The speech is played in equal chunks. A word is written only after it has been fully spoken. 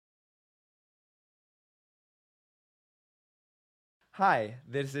Hi,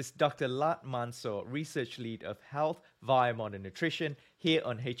 this is Dr. Lat Mansour, Research Lead of Health via Modern Nutrition here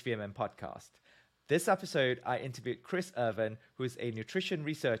on HVMN Podcast. This episode, I interviewed Chris Irvin, who is a nutrition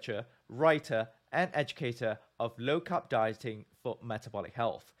researcher, writer, and educator of low-carb dieting for metabolic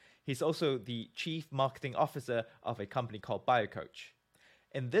health. He's also the Chief Marketing Officer of a company called BioCoach.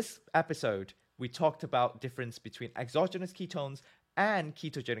 In this episode, we talked about difference between exogenous ketones and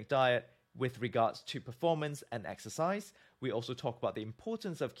ketogenic diet with regards to performance and exercise. We also talk about the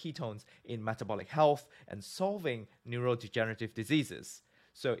importance of ketones in metabolic health and solving neurodegenerative diseases.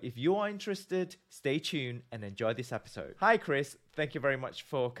 So if you are interested, stay tuned and enjoy this episode. Hi, Chris. Thank you very much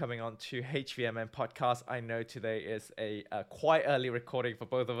for coming on to HVMN Podcast. I know today is a quite early recording for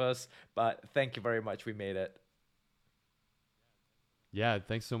both of us, but thank you very much. We made it. Yeah,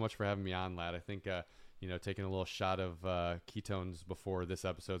 thanks so much for having me on, Lad. I think, taking a little shot of ketones before this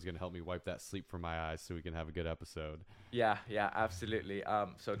episode is going to help me wipe that sleep from my eyes so we can have a good episode. Yeah, absolutely.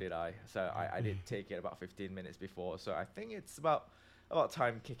 So did I. So I did take it about 15 minutes before. So I think it's about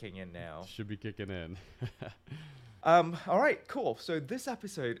time kicking in now. Should be kicking in. All right, cool. So this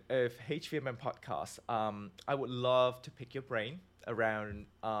episode of HVMN Podcast, I would love to pick your brain around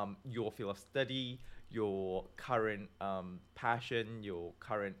your field of study, your current passion, your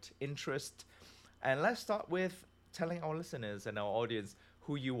current interest. And let's start with telling our listeners and our audience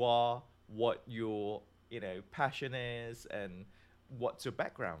who you are, what your passion is, and what's your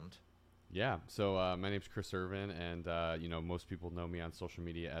background. Yeah, so my name's Chris Irvin, and most people know me on social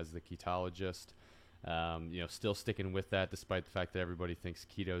media as the ketologist. Still sticking with that despite the fact that everybody thinks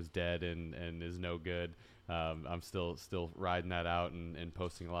keto's dead and is no good. I'm still riding that out and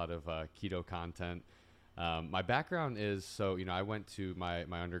posting a lot of keto content. My background is, I went to my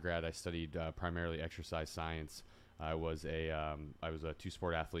undergrad. I studied primarily exercise science. I was a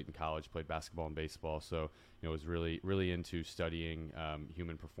two-sport athlete in college, played basketball and baseball. So, was really into studying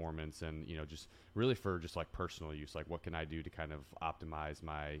human performance and, just really for just like personal use, like what can I do to kind of optimize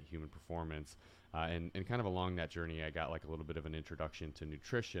my human performance. And kind of along that journey, I got like a little bit of an introduction to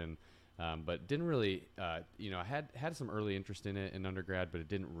nutrition, but didn't really, I had some early interest in it in undergrad, but it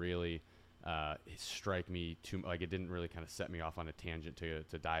didn't really strike me too, like it didn't really kind of set me off on a tangent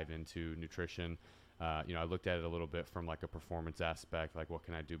to dive into nutrition. I looked at it a little bit from like a performance aspect, like what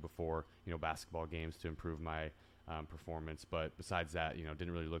can I do before, basketball games to improve my performance. But besides that,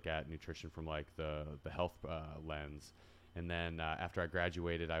 didn't really look at nutrition from like the health lens. And then after I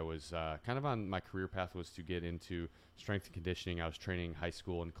graduated, I was kind of on my career path was to get into strength and conditioning. I was training high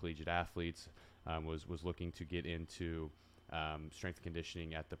school and collegiate athletes, was looking to get into strength and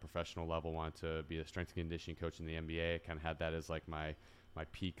conditioning at the professional level, wanted to be a strength and conditioning coach in the NBA. I kind of had that as like my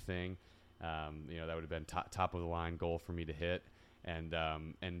peak thing. That would have been top of the line goal for me to hit.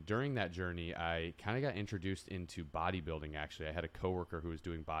 And during that journey, I kind of got introduced into bodybuilding. Actually, I had a coworker who was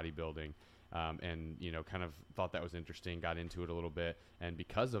doing bodybuilding, and kind of thought that was interesting. Got into it a little bit, and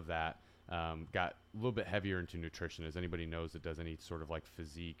because of that, got a little bit heavier into nutrition. As anybody knows that does any sort of like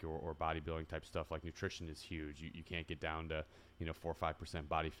physique or bodybuilding type stuff, like nutrition is huge. You can't get down to 4 or 5%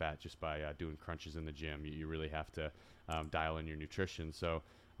 body fat just by doing crunches in the gym. You really have to dial in your nutrition. So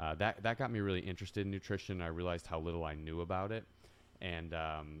that got me really interested in nutrition. I realized how little I knew about it, and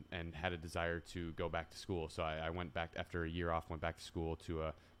had a desire to go back to school. So I went back after a year off. Went back to school to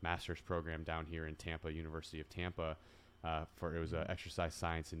a master's program down here in Tampa, University of Tampa. It was an exercise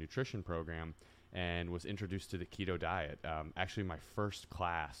science and nutrition program, and was introduced to the keto diet. Actually, my first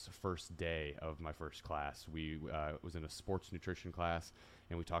day of my first class, we was in a sports nutrition class,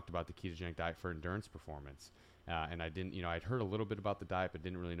 and we talked about the ketogenic diet for endurance performance. And I didn't, I'd heard a little bit about the diet, but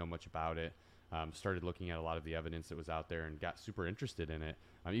didn't really know much about it. Started looking at a lot of the evidence that was out there and got super interested in it.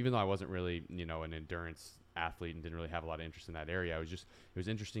 Even though I wasn't really, an endurance athlete and didn't really have a lot of interest in that area, it was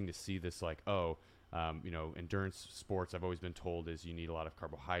interesting to see this like, endurance sports, I've always been told is you need a lot of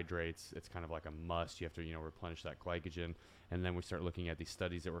carbohydrates. It's kind of like a must. You have to, replenish that glycogen. And then we start looking at these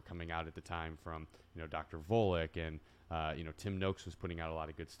studies that were coming out at the time from, Dr. Volek and, Tim Noakes was putting out a lot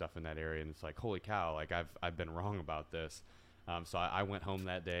of good stuff in that area. And it's like, holy cow, like I've been wrong about this. So I went home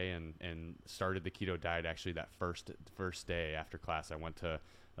that day and started the keto diet. Actually, that first day after class, I went to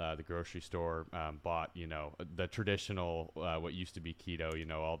the grocery store, bought the traditional what used to be keto,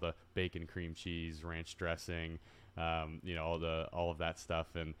 all the bacon, cream cheese, ranch dressing, all of that stuff,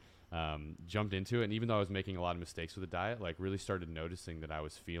 and jumped into it. And even though I was making a lot of mistakes with the diet, like really started noticing that I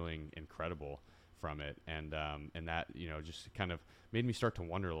was feeling incredible from it, and that just kind of made me start to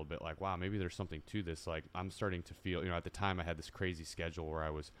wonder a little bit, like, wow, maybe there's something to this. Like I'm starting to feel, at the time I had this crazy schedule where I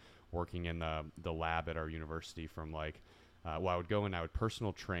was working in the lab at our university from like well, I would go and I would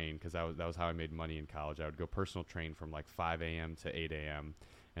personal train because that was how I made money in college. I would go personal train from like 5 a.m. to 8 a.m.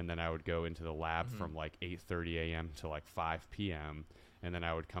 And then I would go into the lab from like 8:30 a.m. to like 5 p.m. And then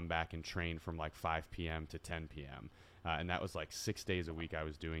I would come back and train from like 5 p.m. to 10 p.m. And that was like 6 days a week I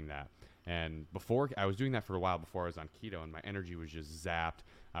was doing that. And before I was doing that for a while before I was on keto, and my energy was just zapped.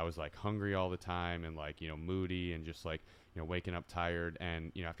 I was like hungry all the time and like, moody and just like, waking up tired.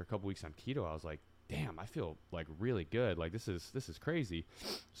 And, after a couple weeks on keto, I was like, damn, I feel like really good. Like this is crazy.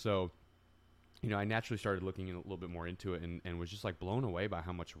 So, I naturally started looking a little bit more into it and was just like blown away by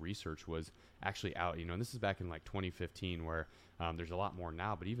how much research was actually out, and this is back in like 2015 where there's a lot more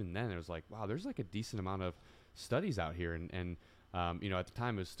now, but even then it was like, wow, there's like a decent amount of studies out here. And at the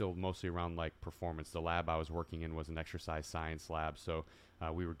time it was still mostly around like performance. The lab I was working in was an exercise science lab. So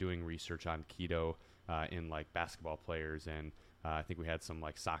we were doing research on keto in like basketball players, and I think we had some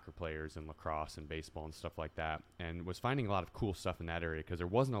like soccer players and lacrosse and baseball and stuff like that, and was finding a lot of cool stuff in that area because there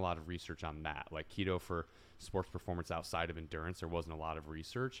wasn't a lot of research on that. Like keto for sports performance outside of endurance, there wasn't a lot of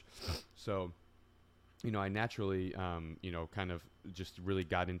research. So, I naturally, kind of just really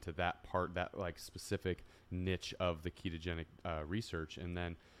got into that part, that like specific niche of the ketogenic research. And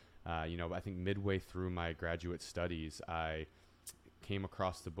then, I think midway through my graduate studies, I came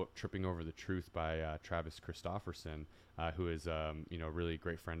across the book Tripping Over the Truth by Travis Christofferson, who is a really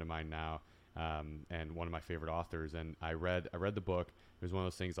great friend of mine now, and one of my favorite authors. And I read the book. It was one of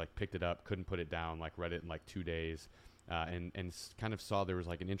those things, like picked it up, couldn't put it down, like read it in like 2 days, and kind of saw there was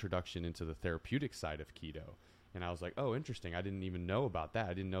like an introduction into the therapeutic side of keto. And I was like, oh, interesting. I didn't even know about that.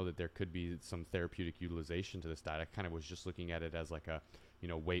 I didn't know that there could be some therapeutic utilization to this diet. I kind of was just looking at it as like a,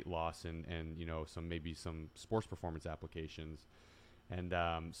 weight loss and some sports performance applications. And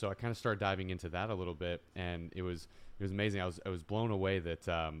so I kind of started diving into that a little bit, and it was amazing. I was blown away that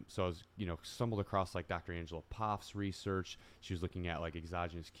so I was stumbled across like Dr. Angela Poff's research. She was looking at like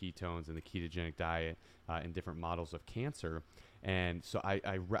exogenous ketones and the ketogenic diet in different models of cancer. And so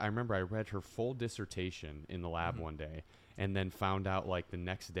I remember I read her full dissertation in the lab one day, and then found out like the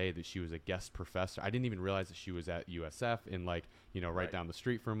next day that she was a guest professor. I didn't even realize that she was at USF in like, right down the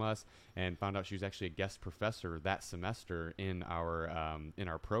street from us, and found out she was actually a guest professor that semester in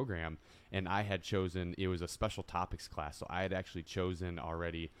our program. And I had chosen, it was a special topics class. So I had actually chosen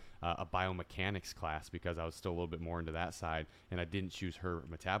already a biomechanics class because I was still a little bit more into that side, and I didn't choose her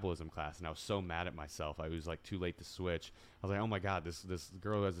metabolism class. And I was so mad at myself. I was like too late to switch. I was like, oh my God, this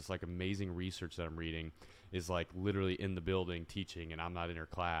girl who has this like amazing research that I'm reading is like literally in the building teaching, and I'm not in her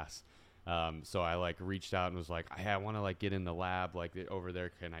class. So I like reached out and was like, I want to like get in the lab, like over there.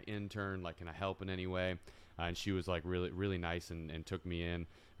 Can I intern? Like, can I help in any way? And she was like really, really nice and took me in.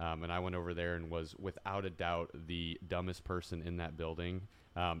 And I went over there and was without a doubt the dumbest person in that building.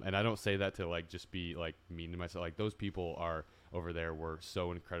 And I don't say that to like just be like mean to myself. Like those people are over there were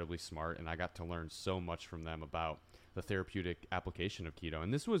so incredibly smart, and I got to learn so much from them about the therapeutic application of keto.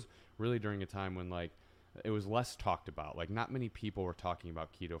 And this was really during a time when like it was less talked about. Like not many people were talking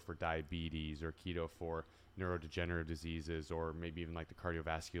about keto for diabetes or keto for neurodegenerative diseases, or maybe even like the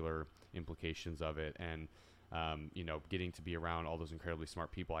cardiovascular implications of it. And getting to be around all those incredibly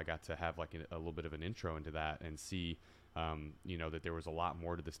smart people, I got to have like a little bit of an intro into that and see, that there was a lot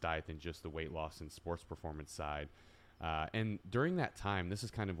more to this diet than just the weight loss and sports performance side. And during that time, this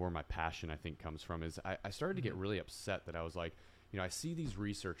is kind of where my passion, I think, comes from, is I started to get really upset that I was like, I see these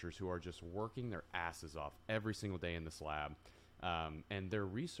researchers who are just working their asses off every single day in this lab. And their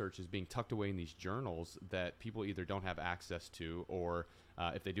research is being tucked away in these journals that people either don't have access to, or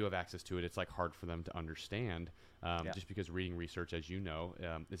if they do have access to it, it's like hard for them to understand, just because reading research, as you know,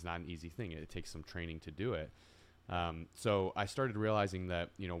 is not an easy thing. It takes some training to do it. So I started realizing that,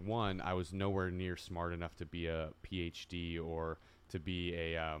 one, I was nowhere near smart enough to be a PhD or to be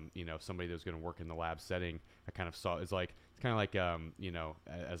a, somebody that was going to work in the lab setting. I kind of saw it's kind of like,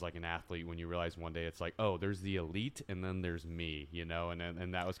 as like an athlete, when you realize one day it's like, oh, there's the elite and then there's me,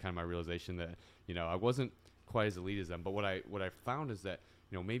 and that was kind of my realization that, I wasn't quite as elite as them. But what I found is that,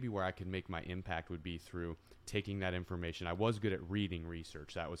 maybe where I could make my impact would be through taking that information. I was good at reading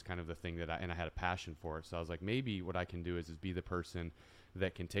research. That was kind of the thing that I had a passion for it. So I was like, maybe what I can do is be the person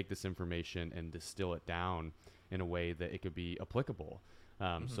that can take this information and distill it down in a way that it could be applicable.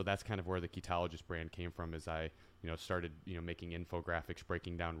 So that's kind of where the Ketologist brand came from, as I, started, making infographics,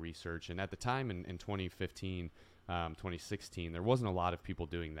 breaking down research. And at the time in 2015, 2016, there wasn't a lot of people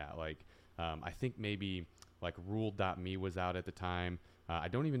doing that. Like, I think maybe like Ruled.me was out at the time. I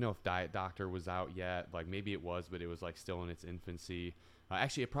don't even know if Diet Doctor was out yet. Like maybe it was, but it was like still in its infancy.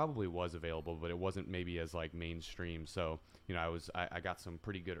 Actually, it probably was available, but it wasn't maybe as like mainstream. So, I got some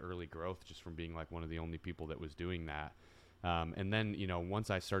pretty good early growth just from being like one of the only people that was doing that. And then, once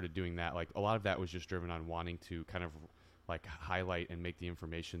I started doing that, like a lot of that was just driven on wanting to kind of like highlight and make the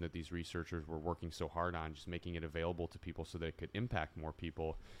information that these researchers were working so hard on, just making it available to people so that it could impact more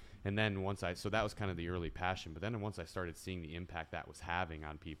people. And then so that was kind of the early passion. But then once I started seeing the impact that was having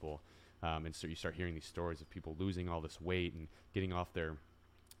on people, and so you start hearing these stories of people losing all this weight and getting off their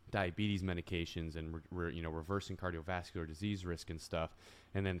diabetes medications and reversing cardiovascular disease risk and stuff,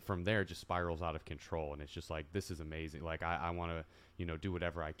 and then from there it just spirals out of control, and it's just like, this is amazing. Like I want to do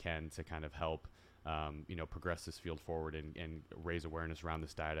whatever I can to kind of help progress this field forward and raise awareness around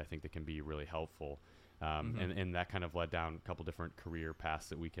this diet. I think that can be really helpful. And that kind of led down a couple different career paths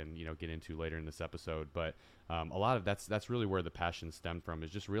that we can get into later in this episode. But a lot of that's really where the passion stemmed from,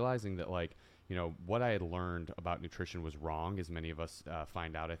 is just realizing that what I had learned about nutrition was wrong, as many of us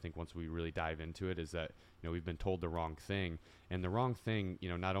find out, I think, once we really dive into it, is that we've been told the wrong thing. And the wrong thing,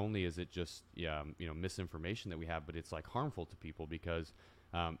 not only is it just misinformation that we have, but it's like harmful to people, because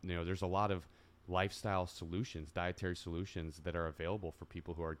there's a lot of lifestyle solutions, dietary solutions that are available for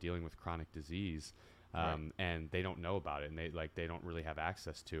people who are dealing with chronic disease. And they don't know about it, and they don't really have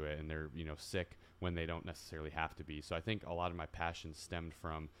access to it, and they're sick when they don't necessarily have to be. So I think a lot of my passion stemmed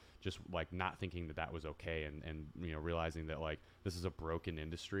from just like not thinking that was okay, and realizing that like this is a broken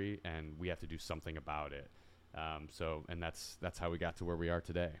industry and we have to do something about it. And that's how we got to where we are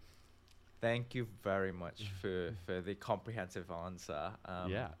today. Thank you very much for the comprehensive answer.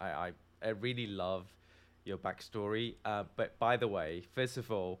 I really love your backstory. But by the way, first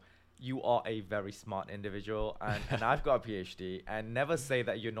of all, you are a very smart individual, and I've got a PhD, and never say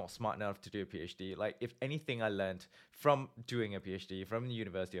that you're not smart enough to do a PhD. Like, if anything I learned from doing a PhD from the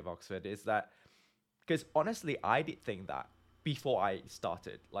University of Oxford is that, because honestly, I did think that before I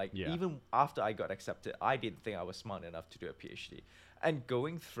started, even after I got accepted, I didn't think I was smart enough to do a PhD. And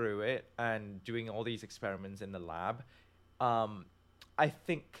going through it and doing all these experiments in the lab, I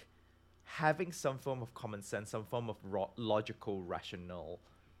think having some form of common sense, some form of logical, rational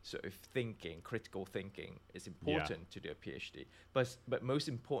sort of thinking, critical thinking, is important to do a PhD. But most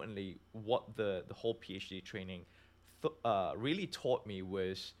importantly, what the whole PhD training really taught me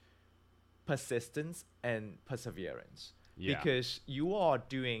was persistence and perseverance. Because you are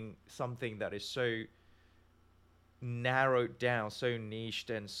doing something that is so narrowed down, so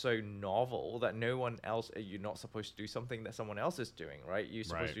niched and so novel that no one else, you're not supposed to do something that someone else is doing, right? You're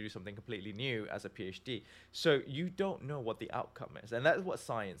supposed to do something completely new as a PhD. So you don't know what the outcome is. And that's what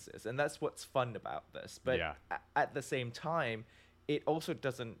science is. And that's what's fun about this. But at the same time, it also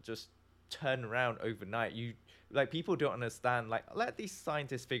doesn't just turn around overnight. People don't understand, let these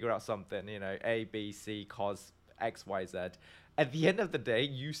scientists figure out something, A, B, C, cause X, Y, Z. At the end of the day,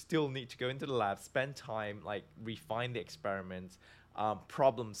 you still need to go into the lab, spend time, refine the experiments,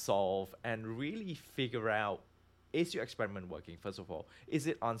 problem solve, and really figure out, is your experiment working, first of all? Is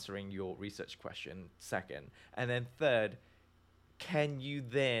it answering your research question, second? And then third, can you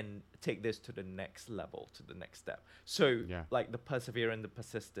then take this to the next level, to the next step? So the perseverance, the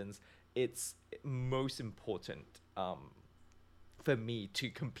persistence, it's most important for me to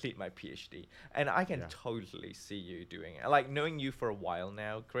complete my PhD. And I can totally see you doing it. Knowing you for a while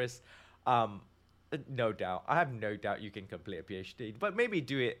now, Chris, no doubt. I have no doubt you can complete a PhD, but maybe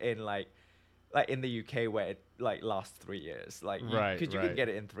do it in in the UK where it lasts 3 years. Because you can get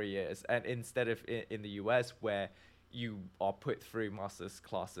it in 3 years. And instead of in the US where you are put through master's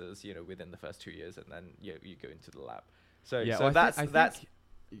classes, within the first 2 years, and then you go into the lab.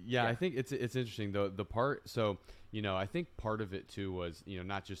 I think it's interesting though. The part, I think part of it too was,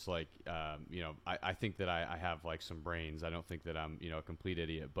 not just I think that I have some brains. I don't think that I'm, a complete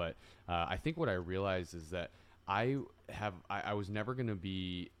idiot, but I think what I realized is that I was never going to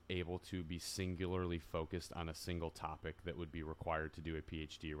be able to be singularly focused on a single topic that would be required to do a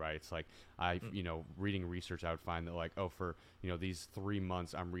PhD, right? It's reading research, I would find that for, these 3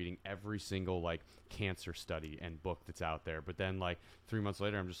 months, I'm reading every single cancer study and book that's out there. But then 3 months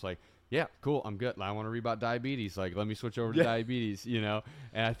later, I'm just yeah, cool, I'm good. I want to read about diabetes. Let me switch over to diabetes, And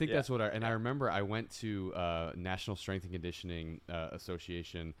I think that's what I remember I went to National Strength and Conditioning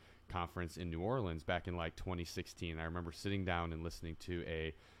Association conference in New Orleans back in 2016. I remember sitting down and listening to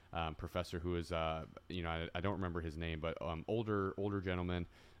a professor who was, I don't remember his name, but older gentleman,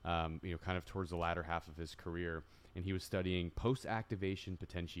 kind of towards the latter half of his career. And he was studying post-activation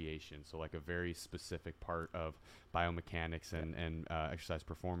potentiation, so a very specific part of biomechanics and exercise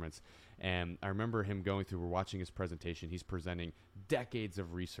performance. And I remember him going through, we're watching his presentation. He's presenting decades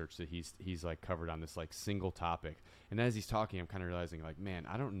of research that he's like covered on this like single topic. And as he's talking, I'm kind of realizing like, man,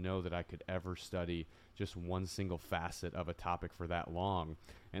 I don't know that I could ever study just one single facet of a topic for that long.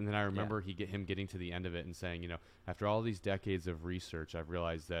 And then I remember him getting to the end of it and saying, after all these decades of research, I've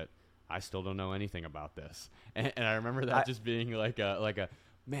realized that I still don't know anything about this. And I remember that just being like a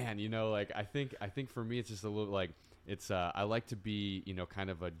man, like I think for me, it's just a little like, it's I like to be,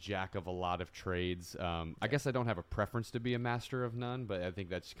 kind of a jack of a lot of trades. I guess I don't have a preference to be a master of none, but I think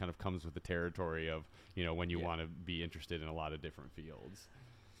that just kind of comes with the territory of, when you want to be interested in a lot of different fields.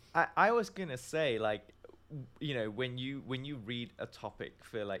 I was going to say, like, when you read a topic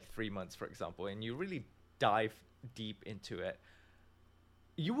for like 3 months, for example, and you really dive deep into it,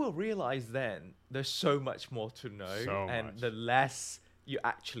 you will realize then there's so much more to know, the less you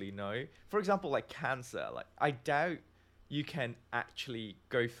actually know. For example, like cancer, like I doubt you can actually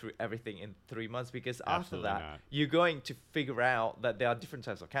go through everything in 3 months, because Absolutely after that, not. you're going to figure out that there are different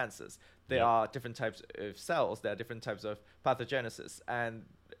types of cancers. There are different types of cells. There are different types of pathogenesis, and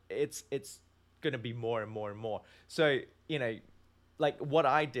it's going to be more and more and more. So, like what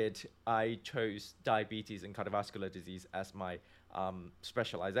I did, I chose diabetes and cardiovascular disease as my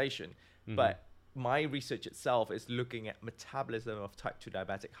specialization. But my research itself is looking at metabolism of type 2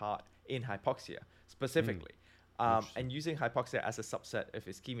 diabetic heart in hypoxia specifically. And using hypoxia as a subset of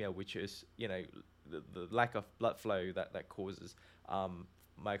ischemia, which is, the lack of blood flow that causes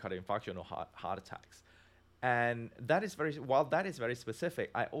myocardial infarction or heart attacks. And that is while that is very specific,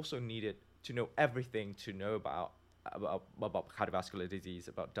 I also needed to know everything to know about cardiovascular disease,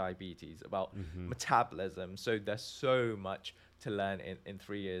 about diabetes, about metabolism. So there's so much to learn in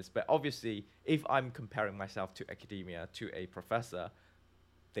 3 years. But obviously, if I'm comparing myself to academia, to a professor,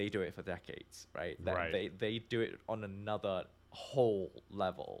 they do it for decades, right? They do it on another whole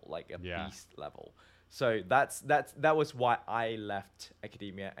level, like a beast level. So that was why I left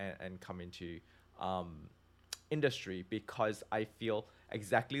academia and come into industry, because I feel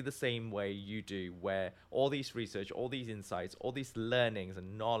exactly the same way you do, where all these research, all these insights, all these learnings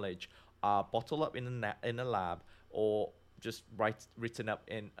and knowledge are bottled up in a lab, or just written up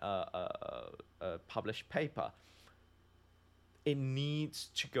in a published paper. It needs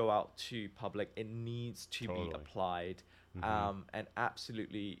to go out to public. It needs to be applied, and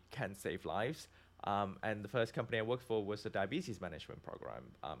absolutely can save lives. And the first company I worked for was a diabetes management program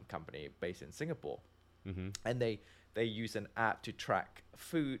company based in Singapore. And they use an app to track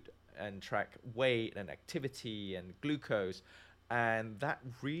food and track weight and activity and glucose. And that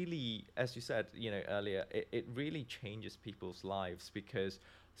really, as you said, earlier, it really changes people's lives, because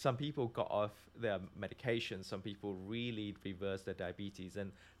some people got off their medication, some people really reversed their diabetes.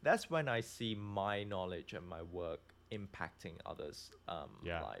 And that's when I see my knowledge and my work impacting others'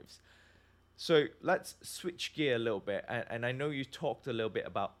 lives. So let's switch gear a little bit. And I know you talked a little bit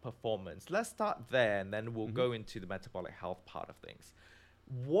about performance. Let's start there, and then we'll go into the metabolic health part of things.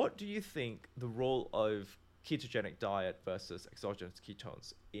 What do you think the role of ketogenic diet versus exogenous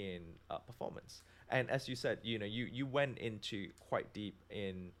ketones in performance? And as you said, you went into quite deep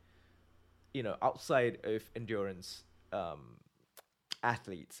in, outside of endurance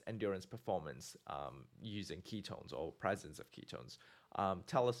athletes, endurance performance, using ketones or presence of ketones.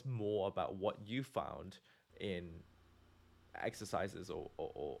 Tell us more about what you found in exercises or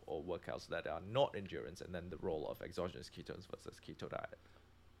workouts that are not endurance, and then the role of exogenous ketones versus keto diet.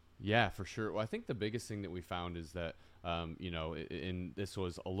 Yeah, for sure. Well, I think the biggest thing that we found is that, this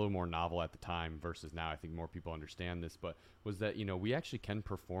was a little more novel at the time versus now. I think more people understand this, but was that, we actually can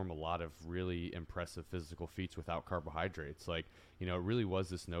perform a lot of really impressive physical feats without carbohydrates. Like, it really was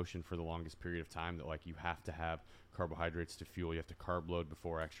this notion for the longest period of time that, like, you have to have carbohydrates to fuel. You have to carb load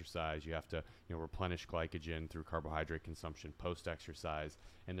before exercise. You have to, replenish glycogen through carbohydrate consumption post-exercise.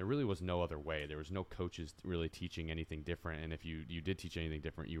 And there really was no other way. There was no coaches really teaching anything different. And if you did teach anything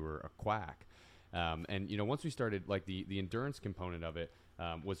different, you were a quack. And once we started, like the endurance component of it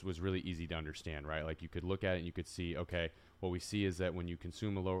was really easy to understand, right? Like you could look at it and you could see, okay, what we see is that when you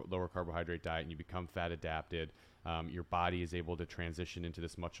consume a lower carbohydrate diet and you become fat adapted, your body is able to transition into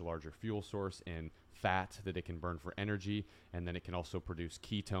this much larger fuel source in fat that it can burn for energy, and then it can also produce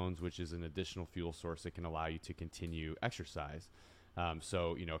ketones, which is an additional fuel source that can allow you to continue exercise.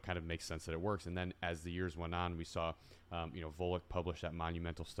 So, it kind of makes sense that it works. And then as the years went on, we saw, Volek published that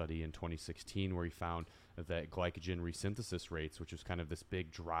monumental study in 2016 where he found that glycogen resynthesis rates, which was kind of this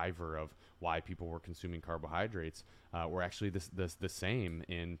big driver of why people were consuming carbohydrates, were actually the same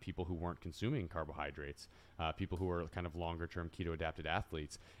in people who weren't consuming carbohydrates, people who were kind of longer term keto adapted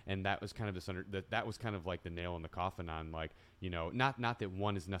athletes. And that was kind of that was kind of like the nail in the coffin on, like, not that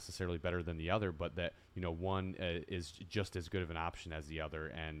one is necessarily better than the other, but that, one is just as good of an option as the other.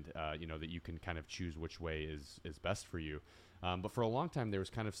 And, that you can kind of choose which way is best for you. But for a long time, there was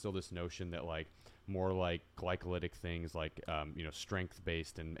kind of still this notion that, like, more like glycolytic things like,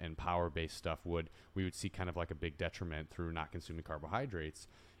 strength-based and power-based stuff we would see kind of like a big detriment through not consuming carbohydrates.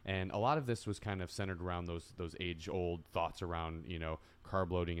 And a lot of this was kind of centered around those age-old thoughts around,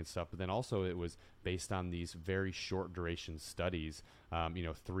 carb loading and stuff. But then also it was based on these very short duration studies,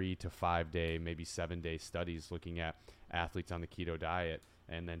 3 to 5 day, maybe 7 day studies looking at athletes on the keto diet,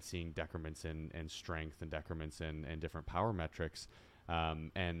 and then seeing decrements in strength and decrements in different power metrics.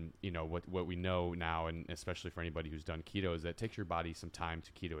 And what we know now, and especially for anybody who's done keto, is that it takes your body some time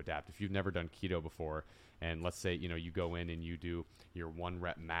to keto adapt. If you've never done keto before, and let's say you go in and you do your 1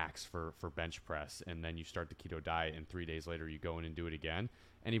 rep max for bench press, and then you start the keto diet, and 3 days later you go in and do it again,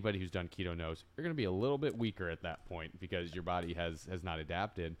 anybody who's done keto knows you're going to be a little bit weaker at that point because your body has not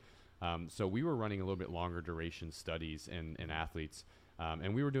adapted. So we were running a little bit longer duration studies in athletes,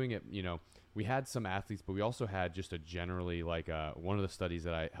 and we were doing it, we had some athletes, but we also had just a generally, like, one of the studies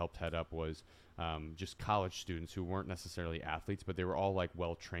that I helped head up was just college students who weren't necessarily athletes, but they were all, like,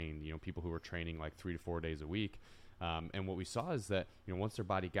 well-trained, people who were training like 3 to 4 days a week. And what we saw is that, once their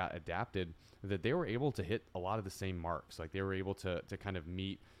body got adapted, that they were able to hit a lot of the same marks. Like, they were able to kind of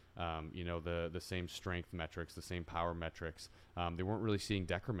meet, the same strength metrics, the same power metrics. They weren't really seeing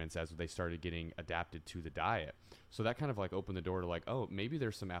decrements as they started getting adapted to the diet. So that kind of like opened the door to, like, oh, maybe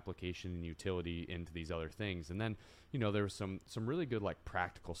there's some application and utility into these other things. And then, there was some really good, like,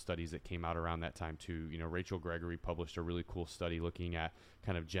 practical studies that came out around that time too. Rachel Gregory published a really cool study looking at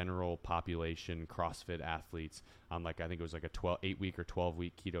kind of general population CrossFit athletes on, like, I think it was like a 8-week or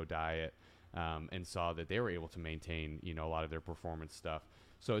 12-week keto diet, and saw that they were able to maintain, a lot of their performance stuff.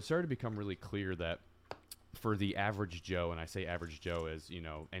 So it started to become really clear that for the average Joe, and I say average Joe as,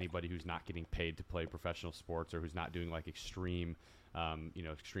 anybody who's not getting paid to play professional sports or who's not doing, like, extreme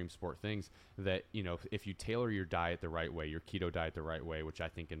sport things, that, if you tailor your diet the right way, your keto diet the right way, which I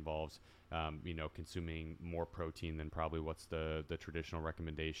think involves, consuming more protein than probably what's the traditional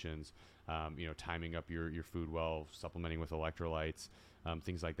recommendations, timing up your food well, supplementing with electrolytes,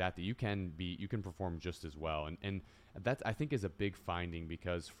 things like that, that you can perform just as well. And that, I think, is a big finding,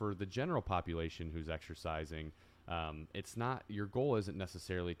 because for the general population who's exercising, it's not, your goal isn't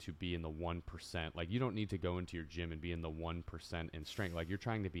necessarily to be in the 1%. Like, you don't need to go into your gym and be in the 1% in strength. Like, you're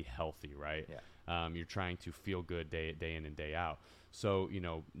trying to be healthy, right? Yeah. You're trying to feel good day in and day out. So,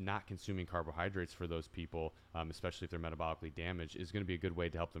 not consuming carbohydrates for those people, especially if they're metabolically damaged, is going to be a good way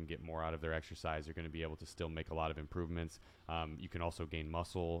to help them get more out of their exercise. They're going to be able to still make a lot of improvements. You can also gain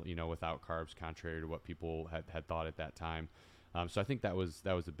muscle, without carbs, contrary to what people had thought at that time. So I think that was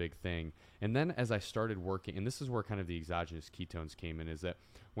a big thing. And then as I started working, and this is where kind of the exogenous ketones came in, is that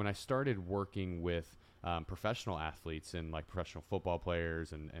when I started working with professional athletes and, like, professional football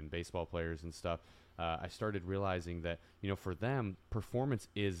players and baseball players and stuff, I started realizing that, for them, performance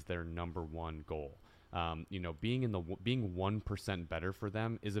is their number one goal. Being 1% better for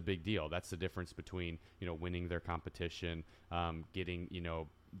them is a big deal. That's the difference between, winning their competition, getting,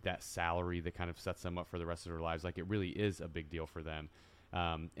 that salary that kind of sets them up for the rest of their lives. Like, it really is a big deal for them.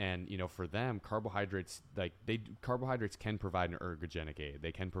 And, for them, carbohydrates can provide an ergogenic aid.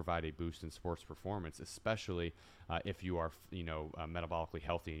 They can provide a boost in sports performance, especially if you are, metabolically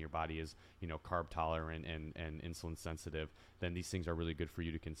healthy and your body is, carb tolerant and insulin sensitive. Then these things are really good for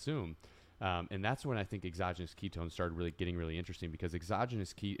you to consume. And that's when I think exogenous ketones started really getting really interesting, because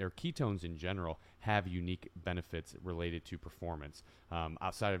exogenous ketones in general have unique benefits related to performance.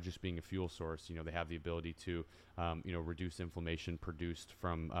 Outside of just being a fuel source, they have the ability to, reduce inflammation produced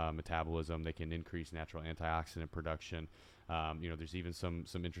from metabolism. They can increase natural antioxidant production. There's even some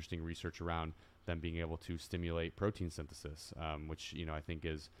interesting research around them being able to stimulate protein synthesis, which, I think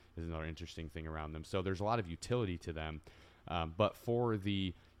is another interesting thing around them. So there's a lot of utility to them. But for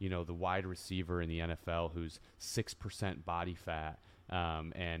the wide receiver in the NFL who's 6% body fat,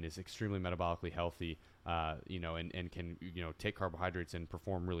 and is extremely metabolically healthy, and can, take carbohydrates and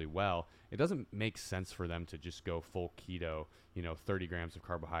perform really well, it doesn't make sense for them to just go full keto, 30 grams of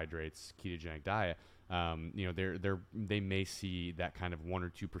carbohydrates, ketogenic diet. they may see that kind of 1 or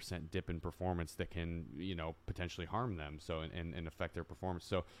 2% dip in performance that can, potentially harm them. So, and affect their performance.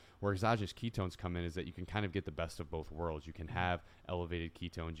 So where exogenous ketones come in is that you can kind of get the best of both worlds. You can have elevated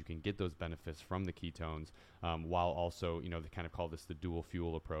ketones, you can get those benefits from the ketones, while also, they kind of call this the dual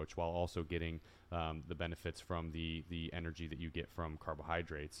fuel approach, while also getting the benefits from the energy that you get from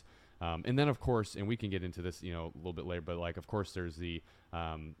carbohydrates. And then, of course, and we can get into this, a little bit later, but like, of course, there's the,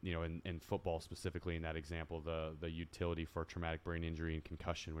 in football specifically in that example, the utility for traumatic brain injury and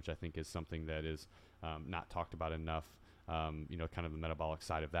concussion, which I think is something that is not talked about enough, kind of the metabolic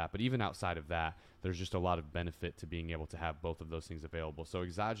side of that. But even outside of that, there's just a lot of benefit to being able to have both of those things available. So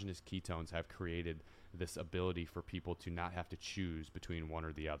exogenous ketones have created this ability for people to not have to choose between one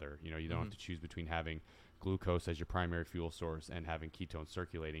or the other. You don't have to choose between having glucose as your primary fuel source and having ketones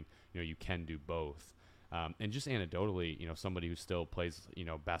circulating. You can do both. And just anecdotally, somebody who still plays,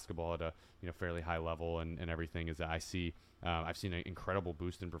 basketball at a, fairly high level and everything, is that I've seen an incredible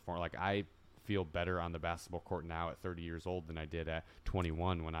boost in performance. Like, I feel better on the basketball court now at 30 years old than I did at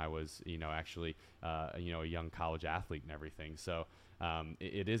 21 when I was, actually, a young college athlete and everything. So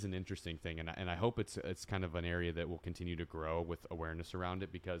it is an interesting thing, and I hope it's kind of an area that will continue to grow with awareness around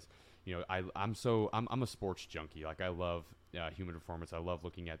it, because I'm a sports junkie. Like, I love human performance. I love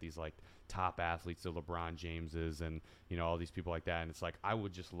looking at these like top athletes, the LeBron Jameses, and all these people like that. And it's like, I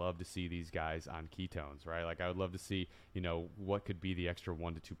would just love to see these guys on ketones, right? Like, I would love to see what could be the extra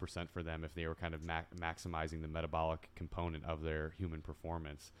 1 to 2% for them if they were kind of maximizing the metabolic component of their human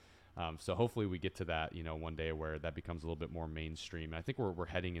performance. So hopefully we get to that, one day where that becomes a little bit more mainstream. And I think we're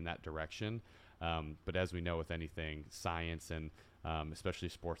heading in that direction. But as we know with anything, science and especially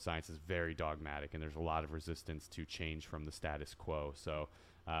sports science is very dogmatic, and there's a lot of resistance to change from the status quo. So,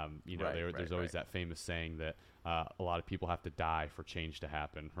 there's always that famous saying that a lot of people have to die for change to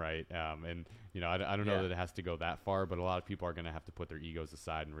happen, right? And I don't know that it has to go that far, but a lot of people are going to have to put their egos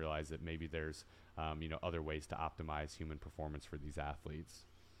aside and realize that maybe there's other ways to optimize human performance for these athletes.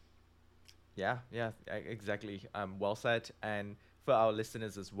 Yeah, exactly. Well said. And for our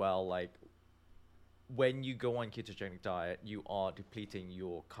listeners as well, like, when you go on ketogenic diet, you are depleting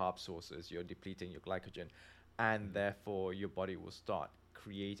your carb sources, you're depleting your glycogen, and therefore your body will start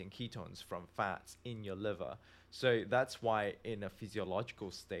creating ketones from fats in your liver. So that's why in a physiological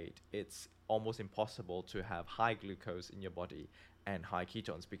state, it's almost impossible to have high glucose in your body and high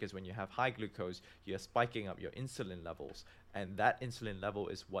ketones, because when you have high glucose, you're spiking up your insulin levels, and that insulin level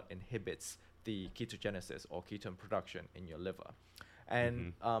is what inhibits the ketogenesis or ketone production in your liver.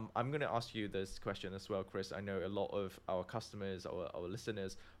 And I'm going to ask you this question as well, Chris. I know a lot of our customers or our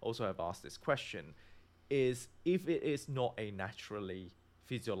listeners also have asked this question, is if it is not a naturally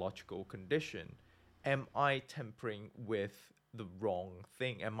physiological condition, am I tampering with the wrong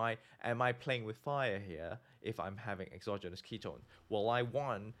thing? Am I playing with fire here if I'm having exogenous ketone? Will I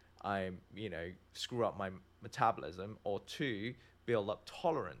screw up my metabolism, or 2, build up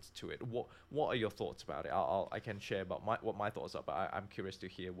tolerance to it? What are your thoughts about it? I can share about what my thoughts are, but I'm curious to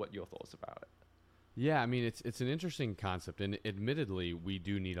hear what your thoughts about it. Yeah, I mean, it's an interesting concept, and admittedly, we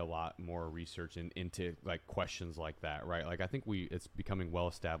do need a lot more research into like questions like that, right? Like, I think it's becoming well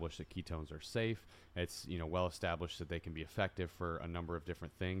established that ketones are safe. It's well established that they can be effective for a number of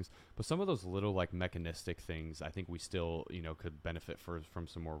different things, but some of those little like mechanistic things, I think we still could benefit from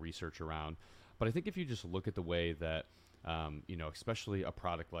some more research around. But I think if you just look at the way that especially a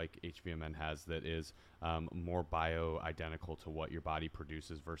product like HVMN has that is more bio-identical to what your body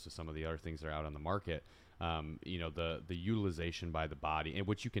produces versus some of the other things that are out on the market. The utilization by the body, and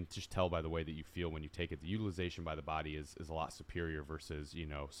which you can just tell by the way that you feel when you take it, the utilization by the body is a lot superior versus,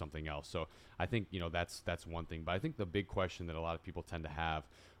 something else. So I think, that's one thing. But I think the big question that a lot of people tend to have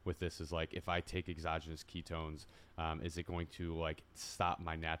with this is like, if I take exogenous ketones, is it going to like stop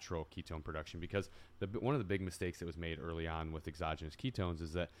my natural ketone production? Because one of the big mistakes that was made early on with exogenous ketones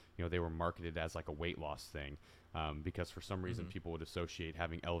is that, they were marketed as like a weight loss thing. Because for some reason people would associate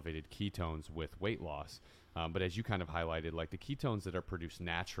having elevated ketones with weight loss. But as you kind of highlighted, like the ketones that are produced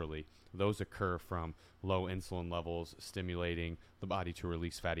naturally, those occur from low insulin levels, stimulating the body to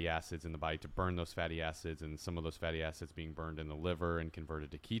release fatty acids and the body to burn those fatty acids, and some of those fatty acids being burned in the liver and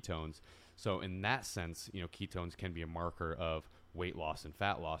converted to ketones. So in that sense, ketones can be a marker of weight loss and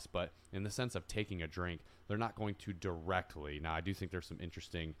fat loss, but in the sense of taking a drink, they're not going to directly. Now, I do think there's some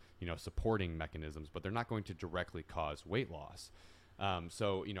interesting, supporting mechanisms, but they're not going to directly cause weight loss.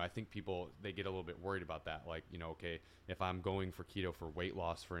 So, I think people, they get a little bit worried about that. Like, okay, if I'm going for keto for weight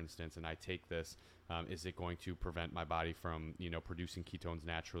loss, for instance, and I take this, is it going to prevent my body from, producing ketones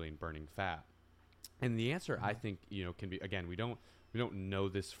naturally and burning fat? And the answer, I think, can be, again, we don't we don't know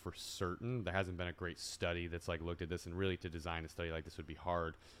this for certain. There hasn't been a great study that's like looked at this, and really to design a study like this would be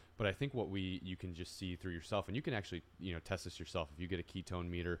hard. But I think what you can just see through yourself, and you can actually, test this yourself. If you get a ketone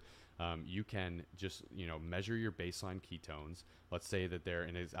meter, you can just, measure your baseline ketones. Let's say that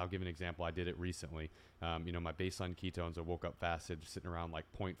I'll give an example. I did it recently. My baseline ketones, I woke up fasted, sitting around like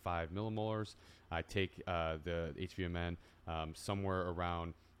 0.5 millimolars. I take the HVMN somewhere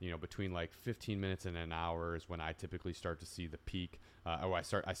around, between like 15 minutes and an hour is when I typically start to see the peak. I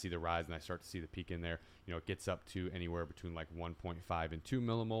see the rise and I start to see the peak in there. It gets up to anywhere between like 1.5 and 2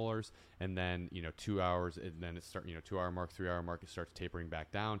 millimolars, and then 2 hours, and then it 2 hour mark, 3 hour mark, it starts tapering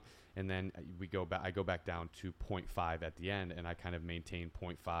back down, and then I go back down to 0.5 at the end, and I kind of maintain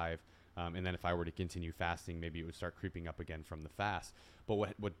 0.5. And then if I were to continue fasting, maybe it would start creeping up again from the fast. But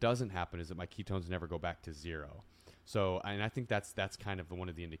what doesn't happen is that my ketones never go back to zero. So, and I think that's kind of one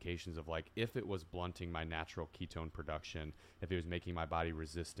of the indications of like, if it was blunting my natural ketone production, if it was making my body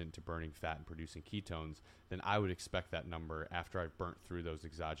resistant to burning fat and producing ketones, then I would expect that number after I've burnt through those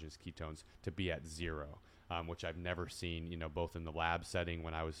exogenous ketones to be at zero, which I've never seen, both in the lab setting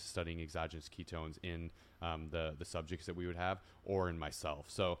when I was studying exogenous ketones in the subjects that we would have, or in myself.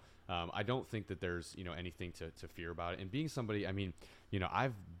 So I don't think that there's, anything to fear about it. And being somebody,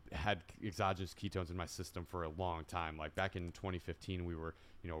 I've had exogenous ketones in my system for a long time. Like back in 2015, we were,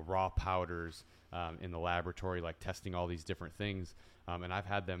 raw powders in the laboratory, like testing all these different things. And I've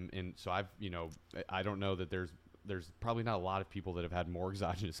had them in, so I don't know that there's probably not a lot of people that have had more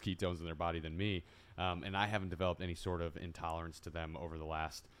exogenous ketones in their body than me. And I haven't developed any sort of intolerance to them over the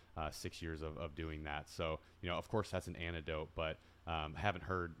last 6 years of doing that. So, of course that's an antidote, but haven't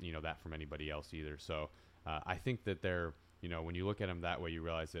heard, that from anybody else either. So I think that they're, when you look at them that way, you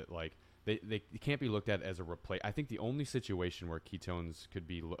realize that like they can't be looked at as a replace. I think the only situation where ketones could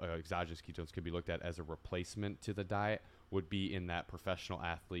be exogenous ketones could be looked at as a replacement to the diet would be in that professional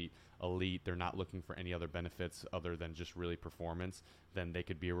athlete elite. They're not looking for any other benefits other than just really performance. Then they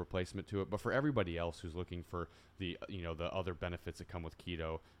could be a replacement to it. But for everybody else who's looking for the the other benefits that come with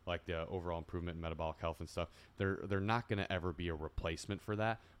keto, like the overall improvement in metabolic health and stuff, they're not going to ever be a replacement for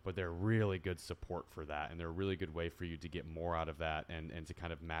that. But they're really good support for that, and they're a really good way for you to get more out of that and to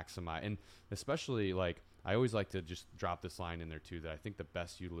kind of maximize. And especially like I always like to just drop this line in there too, that I think the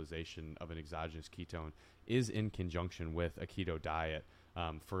best utilization of an exogenous ketone is in conjunction with a keto diet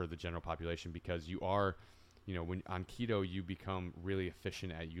for the general population, because you are, when on keto, you become really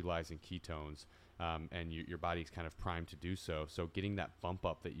efficient at utilizing ketones, and your body's kind of primed to do so. So getting that bump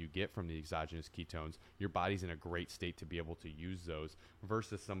up that you get from the exogenous ketones, your body's in a great state to be able to use those,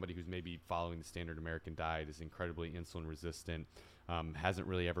 versus somebody who's maybe following the standard American diet, is incredibly insulin resistant, hasn't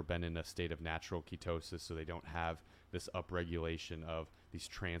really ever been in a state of natural ketosis, so they don't have this upregulation of these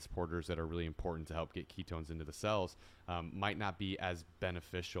transporters that are really important to help get ketones into the cells, might not be as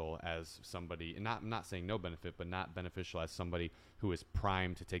beneficial as somebody, and I'm not saying no benefit, but not beneficial as somebody who is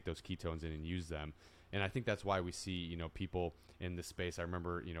primed to take those ketones in and use them. And I think that's why we see, people in this space. I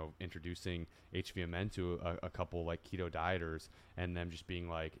remember, introducing HVMN to a couple like keto dieters, and them just being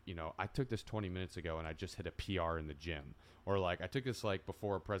like, I took this 20 minutes ago and I just hit a PR in the gym. Or like I took this like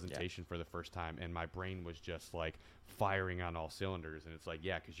before a presentation for the first time, and my brain was just like firing on all cylinders. And it's like,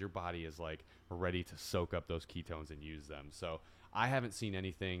 yeah, because your body is like ready to soak up those ketones and use them. So I haven't seen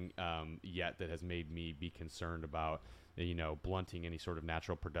anything yet that has made me be concerned about, blunting any sort of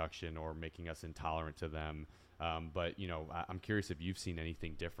natural production or making us intolerant to them. But I'm curious if you've seen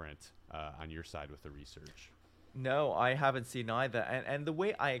anything different on your side with the research. No, I haven't seen either. And the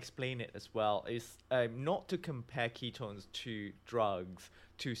way I explain it as well is not to compare ketones to drugs,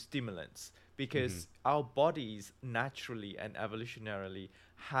 to stimulants, because our bodies naturally and evolutionarily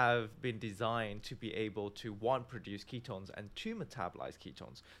have been designed to be able to, one, produce ketones, and two, metabolize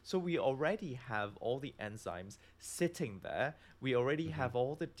ketones. So we already have all the enzymes sitting there. We already have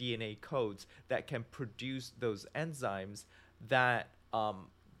all the DNA codes that can produce those enzymes that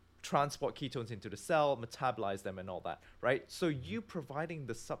transport ketones into the cell, metabolize them and all that, right? So you providing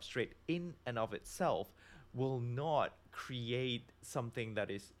the substrate in and of itself will not create something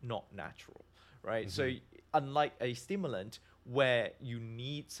that is not natural, right? So unlike a stimulant where you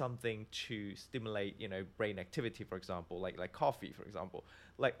need something to stimulate, brain activity, for example, like coffee, for example,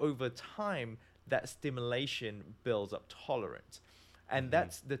 like over time, that stimulation builds up tolerance. And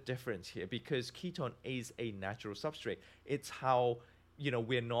that's the difference here, because ketone is a natural substrate. It's how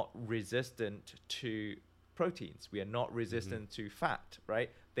we're not resistant to proteins. We are not resistant to fat, right?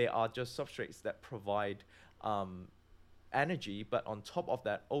 They are just substrates that provide energy, but on top of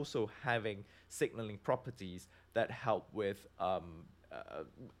that, also having signaling properties that help with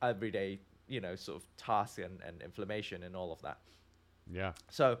everyday, sort of tasks and inflammation and all of that. Yeah.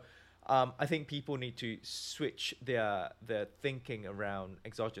 So I think people need to switch their thinking around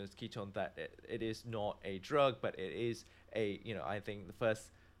exogenous ketone, that it is not a drug, but it is a, I think the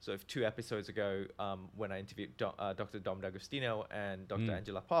first sort of 2 episodes ago, when I interviewed Dr. Dom D'Agostino and Dr.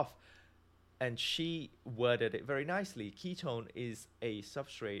 Angela Poff, and she worded it very nicely. Ketone is a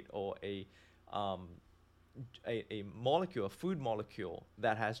substrate or um, a molecule, a food molecule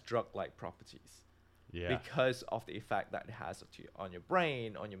that has drug-like properties, Yeah. because of the effect that it has on your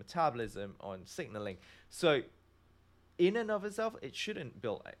brain, on your metabolism, on signaling. So in and of itself, it shouldn't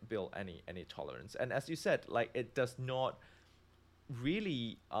build any tolerance. And as you said, like, it does not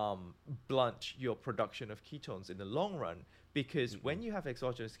really blunt your production of ketones in the long run, because when you have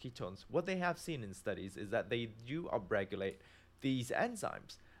exogenous ketones, what they have seen in studies is that they do upregulate these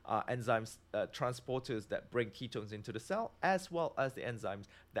enzymes. Transporters that bring ketones into the cell, as well as the enzymes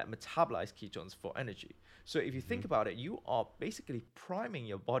that metabolize ketones for energy. So if you think about it, you are basically priming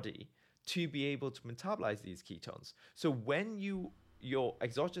your body to be able to metabolize these ketones. So when your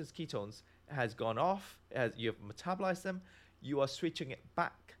exogenous ketones has gone off, as you've metabolized them, you are switching it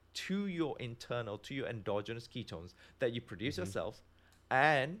back to your endogenous ketones that you produce yourself,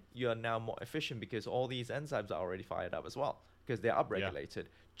 and you're now more efficient because all these enzymes are already fired up as well, because they're upregulated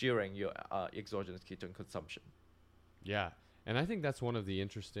during your exogenous ketone consumption. Yeah. And I think that's one of the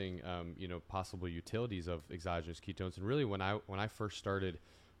interesting, possible utilities of exogenous ketones. And really, when I first started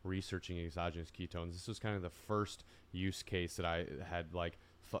researching exogenous ketones, this was kind of the first use case that I had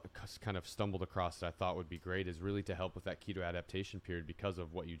kind of stumbled across that I thought would be great, is really to help with that keto adaptation period, because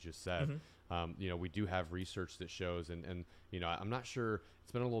of what you just said. We do have research that shows, and I'm not sure,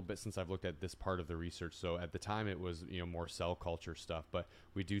 it's been a little bit since I've looked at this part of the research. So at the time it was, more cell culture stuff, but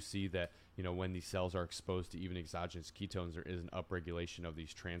we do see that, when these cells are exposed to even exogenous ketones, there is an upregulation of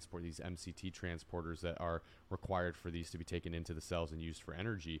these MCT transporters that are required for these to be taken into the cells and used for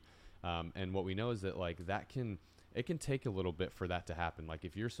energy. And what we know is that it can take a little bit for that to happen. Like,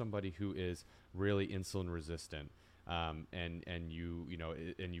 if you're somebody who is really insulin resistant, and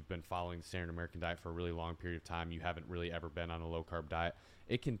you've been following the standard American diet for a really long period of time, you haven't really ever been on a low carb diet,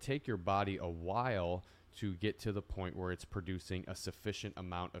 it can take your body a while to get to the point where it's producing a sufficient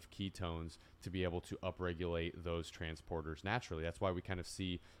amount of ketones to be able to upregulate those transporters naturally. That's why we kind of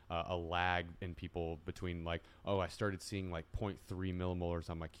see a lag in people between I started seeing 0.3 millimolars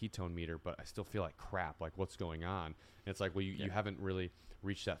on my ketone meter, but I still feel like crap. Like, what's going on? And it's like, well, you haven't really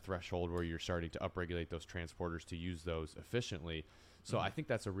reached that threshold where you're starting to upregulate those transporters to use those efficiently. So I think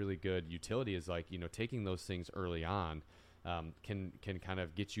that's a really good utility, is taking those things early on can kind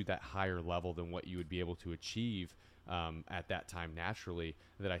of get you that higher level than what you would be able to achieve at that time naturally,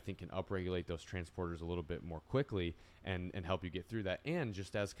 that I think can upregulate those transporters a little bit more quickly and help you get through that. And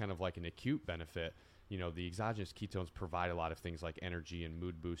just as kind of like an acute benefit, the exogenous ketones provide a lot of things like energy and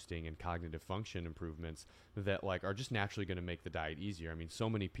mood boosting and cognitive function improvements that are just naturally going to make the diet easier. I mean, so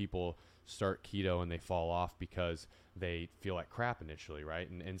many people start keto and they fall off because they feel like crap initially, right?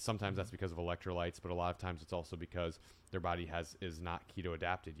 And sometimes that's because of electrolytes, but a lot of times it's also because their body is not keto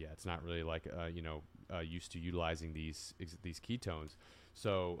adapted yet. It's not really used to utilizing these ketones.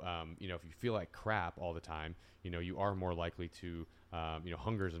 So, if you feel like crap all the time, you are more likely to,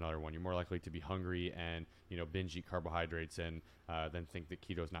 hunger is another one. You're more likely to be hungry and, binge eat carbohydrates and then think that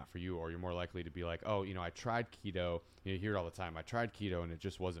keto is not for you. Or you're more likely to be like, oh, I tried keto. You hear it all the time. I tried keto and it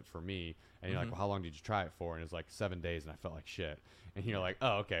just wasn't for me. And you're like, well, how long did you try it for? And it's 7 days and I felt like shit. And you're like,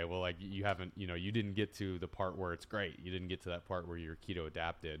 oh, okay, well, you haven't, you didn't get to the part where it's great. You didn't get to that part where you're keto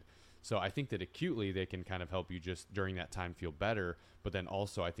adapted. So I think that acutely they can kind of help you just during that time feel better, but then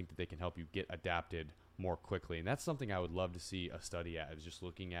also I think that they can help you get adapted more quickly. And that's something I would love to see a study at, is just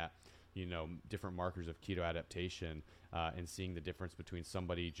looking at, different markers of keto adaptation and seeing the difference between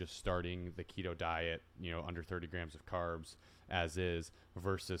somebody just starting the keto diet, under 30 grams of carbs as is,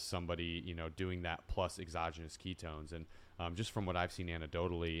 versus somebody, doing that plus exogenous ketones. And just from what I've seen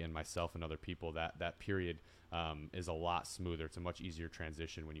anecdotally and myself and other people, that period is a lot smoother. It's a much easier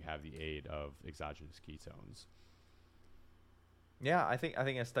transition when you have the aid of exogenous ketones. Yeah, I think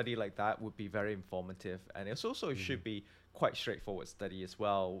a study like that would be very informative, and it also should be quite straightforward study as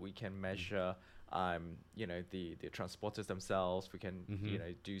well. We can measure, the transporters themselves. We can,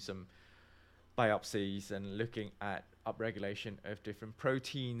 do some biopsies and looking at upregulation of different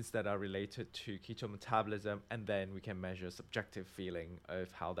proteins that are related to keto metabolism, and then we can measure subjective feeling of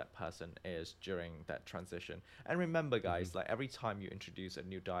how that person is during that transition. And remember, guys, like every time you introduce a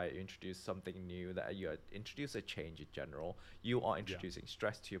new diet, you introduce something new, that you introduce a change in general, you are introducing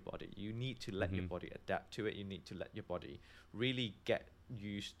stress to your body. You need to let your body adapt to it. You need to let your body really get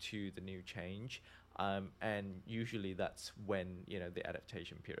used to the new change. And usually that's when, the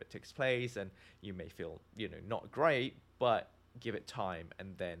adaptation period takes place, and you may feel, not great, but give it time,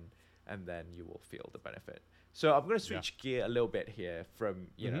 and then you will feel the benefit. So I'm going to Yeah. switch gear a little bit here from,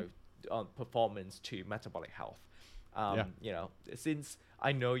 Mm-hmm. on performance to metabolic health. Yeah. Since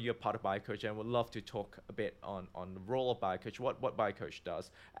I know you're part of BioCoach, and would love to talk a bit on the role of BioCoach, what BioCoach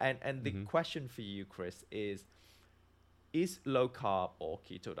does. And the Mm-hmm. question for you, Chris, is low carb or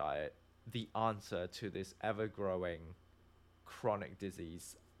keto diet the answer to this ever growing chronic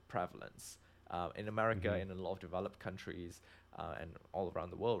disease prevalence in America, Mm-hmm. in a lot of developed countries, and all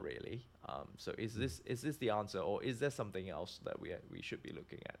around the world, really? So is Mm-hmm. this the answer, or is there something else that we should be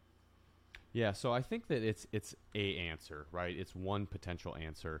looking at? Yeah, so I think that it's a answer, right? It's one potential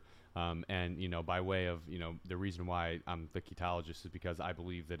answer, and by way of the reason why I'm the ketologist is because I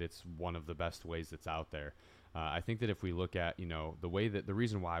believe that it's one of the best ways that's out there. I think that if we look at the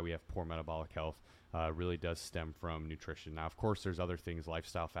reason why we have poor metabolic health really does stem from nutrition. Now, of course, there's other things,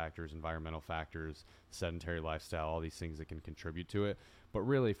 lifestyle factors, environmental factors, sedentary lifestyle, all these things that can contribute to it. But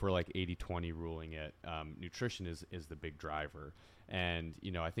really, if we're like 80-20 ruling it, nutrition is the big driver. And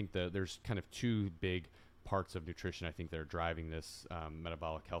I think there's kind of two big parts of nutrition I think that are driving this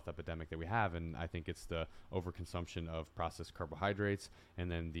metabolic health epidemic that we have, and I think it's the overconsumption of processed carbohydrates and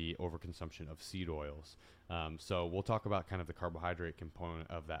then the overconsumption of seed oils. So we'll talk about kind of the carbohydrate component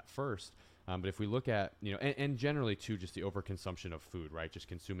of that first. But if we look at, and generally too, just the overconsumption of food, right? Just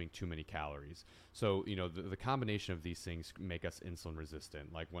consuming too many calories. So, the combination of these things make us insulin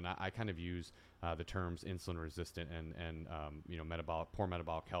resistant. Like when I kind of use the terms insulin resistant and poor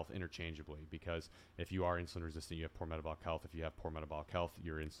metabolic health interchangeably, because if you are insulin resistant, you have poor metabolic health. If you have poor metabolic health,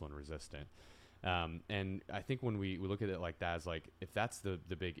 you're insulin resistant. And I think when we look at it like that, as like, if that's the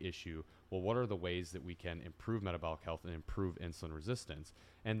big issue, well, what are the ways that we can improve metabolic health and improve insulin resistance?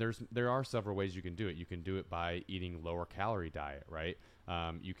 And there are several ways you can do it. You can do it by eating lower calorie diet, right?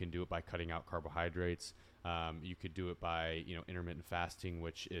 You can do it by cutting out carbohydrates. You could do it by, intermittent fasting,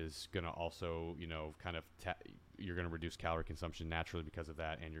 which is going to also, you're going to reduce calorie consumption naturally because of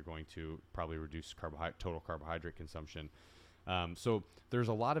that, and you're going to probably reduce total carbohydrate consumption. So there's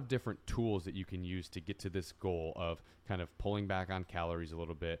a lot of different tools that you can use to get to this goal of kind of pulling back on calories a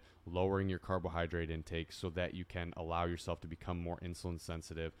little bit, lowering your carbohydrate intake so that you can allow yourself to become more insulin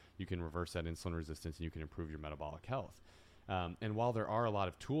sensitive. You can reverse that insulin resistance and you can improve your metabolic health. And while there are a lot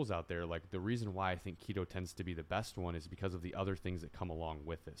of tools out there, like the reason why I think keto tends to be the best one is because of the other things that come along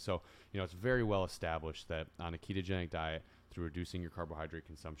with it. So, it's very well established that on a ketogenic diet, through reducing your carbohydrate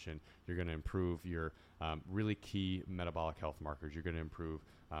consumption, you're going to improve your really key metabolic health markers. You're going to improve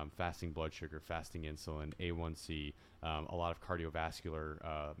fasting blood sugar, fasting insulin, A1C, a lot of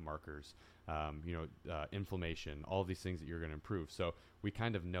cardiovascular markers, inflammation, all of these things that you're going to improve. So we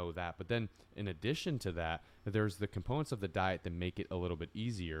kind of know that. But then in addition to that, there's the components of the diet that make it a little bit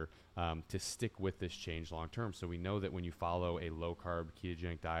easier to stick with this change long term. So we know that when you follow a low carb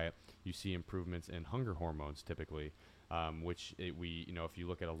ketogenic diet, you see improvements in hunger hormones typically. If you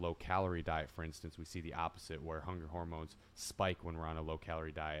look at a low calorie diet, for instance, we see the opposite, where hunger hormones spike when we're on a low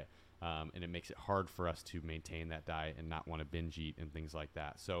calorie diet. And it makes it hard for us to maintain that diet and not want to binge eat and things like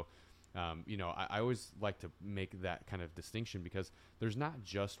that. So, I always like to make that kind of distinction, because there's not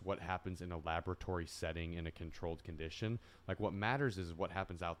just what happens in a laboratory setting in a controlled condition. Like, what matters is what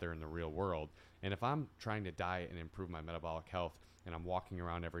happens out there in the real world. And if I'm trying to diet and improve my metabolic health, and I'm walking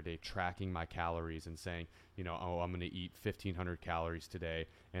around every day tracking my calories and saying, I'm going to eat 1,500 calories today.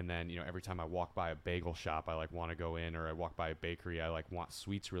 And then, every time I walk by a bagel shop, I want to go in, or I walk by a bakery, I want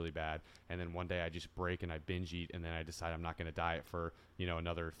sweets really bad. And then one day I just break and I binge eat, and then I decide I'm not going to diet for,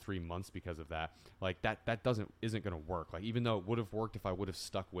 another 3 months because of that. Like that isn't going to work. Like, even though it would have worked if I would have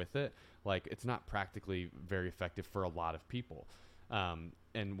stuck with it, like, it's not practically very effective for a lot of people.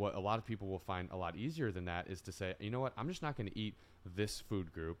 And what a lot of people will find a lot easier than that is to say, you know what, I'm just not going to eat this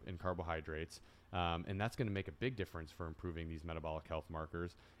food group in carbohydrates. And that's going to make a big difference for improving these metabolic health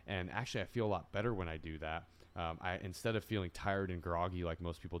markers. And actually, I feel a lot better when I do that. Instead of feeling tired and groggy like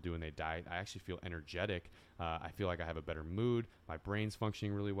most people do when they diet, I actually feel energetic. I feel like I have a better mood. My brain's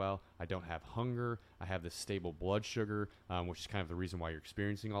functioning really well. I don't have hunger. I have this stable blood sugar, which is kind of the reason why you're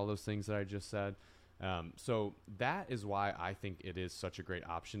experiencing all those things that I just said. So that is why I think it is such a great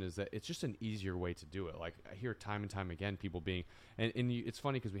option, is that it's just an easier way to do it. Like, I hear time and time again people being, it's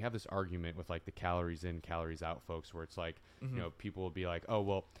funny because we have this argument with like the calories in, calories out folks, where it's like, people will be like, oh,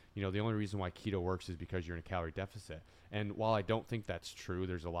 well, the only reason why keto works is because you're in a calorie deficit. And while I don't think that's true,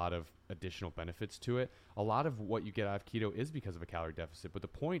 there's a lot of additional benefits to it. A lot of what you get out of keto is because of a calorie deficit, but the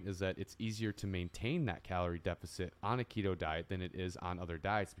point is that it's easier to maintain that calorie deficit on a keto diet than it is on other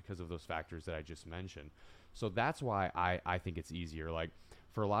diets because of those factors that I just mentioned. So that's why I think it's easier. Like,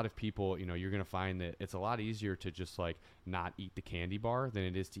 for a lot of people, you're going to find that it's a lot easier to just like not eat the candy bar than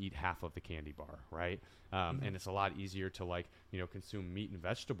it is to eat half of the candy bar, right? And it's a lot easier to like, consume meat and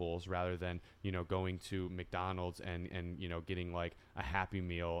vegetables rather than, going to McDonald's and getting like a Happy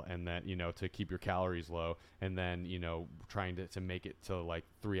Meal and then, to keep your calories low and then, trying to make it to like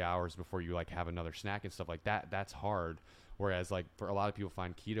 3 hours before you like have another snack and stuff like that. That's hard. Whereas like for a lot of people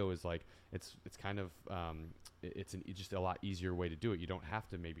find keto is like, it's kind of, it's just a lot easier way to do it. You don't have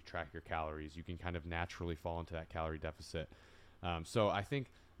to maybe track your calories. You can kind of naturally fall into that calorie deficit. So I think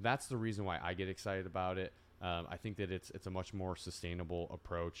that's the reason why I get excited about it. I think that it's a much more sustainable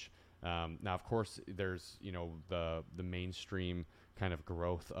approach. Now, of course, there's, the mainstream kind of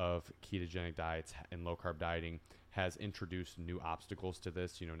growth of ketogenic diets and low carb dieting has introduced new obstacles to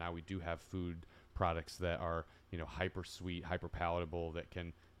this. Now we do have food products that are, hyper sweet, hyper palatable that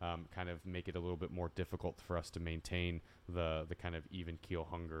can kind of make it a little bit more difficult for us to maintain the kind of even keel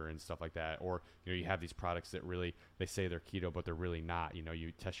hunger and stuff like that. Or, you have these products that really, they say they're keto, but they're really not.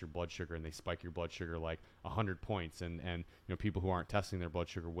 You test your blood sugar and they spike your blood sugar like 100 points. And people who aren't testing their blood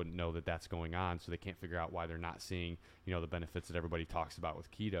sugar wouldn't know that that's going on. So they can't figure out why they're not seeing, the benefits that everybody talks about with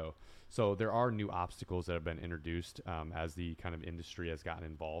keto. So there are new obstacles that have been introduced as the kind of industry has gotten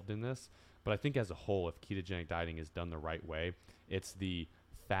involved in this. But I think as a whole, if ketogenic dieting is done the right way, it's the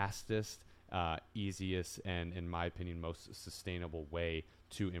fastest, easiest, and in my opinion, most sustainable way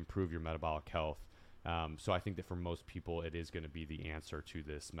to improve your metabolic health. So I think that for most people, it is going to be the answer to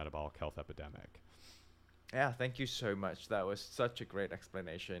this metabolic health epidemic. Yeah, thank you so much. That was such a great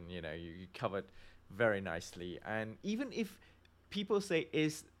explanation. You covered very nicely. And even if people say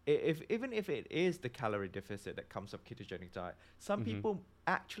even if it is the calorie deficit that comes of ketogenic diet, some people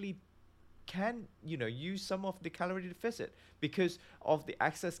actually can use some of the calorie deficit because of the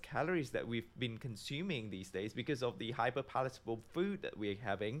excess calories that we've been consuming these days, because of the hyper palatable food that we're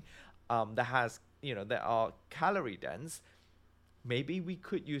having that has that are calorie dense. Maybe we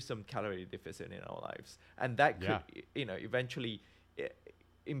could use some calorie deficit in our lives, and that could eventually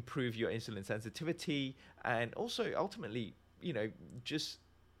improve your insulin sensitivity, and also ultimately just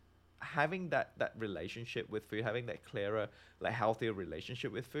having that relationship with food, having that clearer, like healthier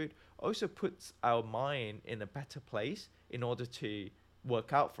relationship with food, also puts our mind in a better place in order to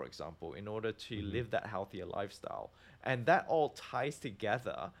work out, for example, in order to live that healthier lifestyle. And that all ties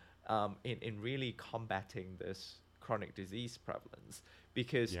together in really combating this chronic disease prevalence,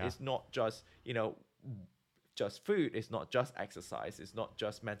 because it's not just just food, it's not just exercise, it's not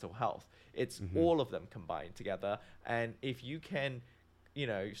just mental health, it's all of them combined together. And if you can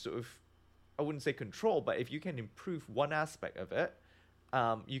sort of, I wouldn't say control, but if you can improve one aspect of it,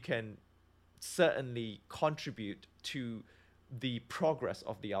 you can certainly contribute to the progress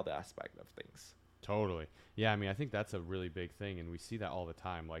of the other aspect of things. Totally. Yeah, I mean, I think that's a really big thing, and we see that all the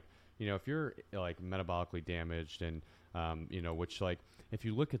time. Like, if you're like metabolically damaged and, which like, if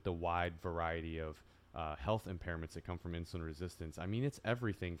you look at the wide variety of health impairments that come from insulin resistance, I mean, it's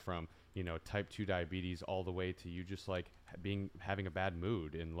everything from, type 2 diabetes all the way to you just like having a bad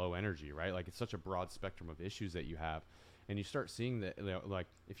mood and low energy, right? Like, it's such a broad spectrum of issues that you have. And you start seeing that, like,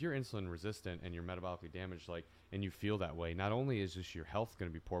 if you're insulin resistant and you're metabolically damaged, like, and you feel that way, not only is just your health going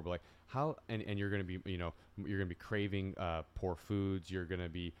to be poor, but like how, and you're going to be, you're going to be craving poor foods. You're going to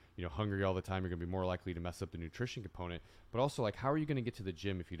be, hungry all the time. You're going to be more likely to mess up the nutrition component, but also like, how are you going to get to the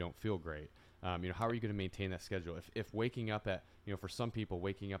gym if you don't feel great? How are you going to maintain that schedule? If waking up at, for some people,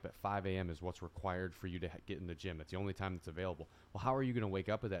 waking up at 5 a.m. is what's required for you to get in the gym. That's the only time that's available. Well, how are you going to wake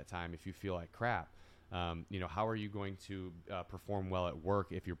up at that time if you feel like crap? How are you going to perform well at work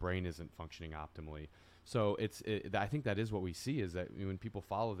if your brain isn't functioning optimally? So I think that is what we see, is that when people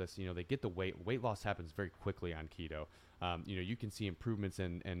follow this, they get the weight loss happens very quickly on keto. You can see improvements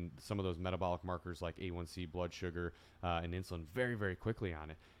in some of those metabolic markers like A1C, blood sugar, and insulin very, very quickly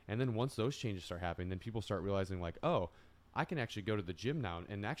on it. And then once those changes start happening, then people start realizing like, oh, I can actually go to the gym now.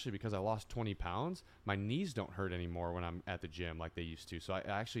 And actually, because I lost 20 pounds, my knees don't hurt anymore when I'm at the gym like they used to. So I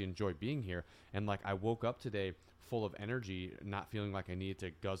actually enjoy being here. And like, I woke up today full of energy, not feeling like I needed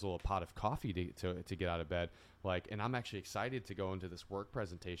to guzzle a pot of coffee to get out of bed. Like, and I'm actually excited to go into this work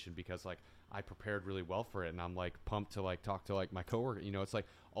presentation because like I prepared really well for it. And I'm like pumped to like talk to like my coworker. It's like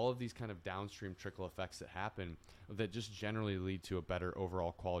all of these kind of downstream trickle effects that happen that just generally lead to a better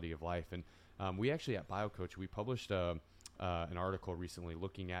overall quality of life. And we actually at BioCoach, we published a an article recently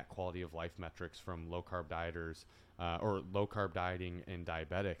looking at quality of life metrics from low carb dieters or low carb dieting in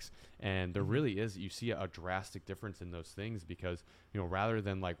diabetics. And there really is, you see a drastic difference in those things because, rather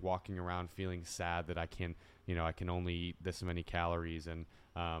than like walking around feeling sad that I can only eat this many calories and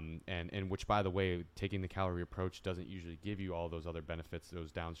which, by the way, taking the calorie approach doesn't usually give you all those other benefits,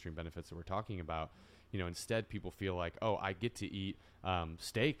 those downstream benefits that we're talking about. Instead people feel like, oh, I get to eat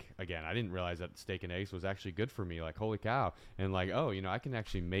steak again. I didn't realize that steak and eggs was actually good for me. Like, holy cow. And like, oh, I can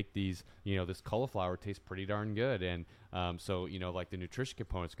actually make these, this cauliflower taste pretty darn good. And so, like the nutrition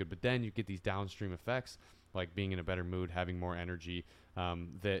component's good, but then you get these downstream effects like being in a better mood, having more energy,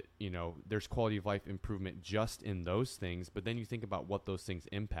 that, there's quality of life improvement just in those things. But then you think about what those things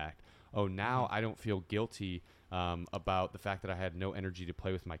impact. Oh, now I don't feel guilty about the fact that I had no energy to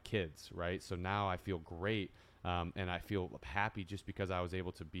play with my kids, right? So now I feel great, and I feel happy just because I was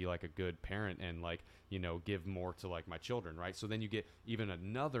able to be like a good parent and like, give more to like my children, right? So then you get even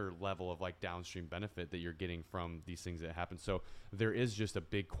another level of like downstream benefit that you're getting from these things that happen. So there is just a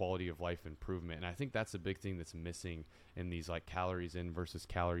big quality of life improvement. And I think that's a big thing that's missing in these like calories in versus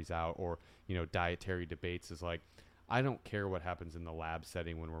calories out or, dietary debates is like, I don't care what happens in the lab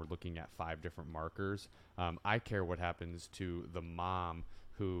setting when we're looking at 5 different markers. I care what happens to the mom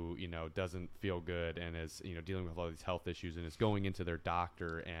who, doesn't feel good and is, dealing with all these health issues and is going into their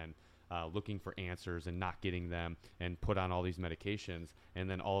doctor and looking for answers and not getting them and put on all these medications. And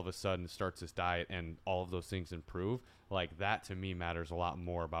then all of a sudden starts this diet and all of those things improve. Like that to me matters a lot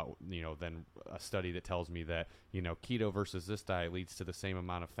more about, than a study that tells me that, keto versus this diet leads to the same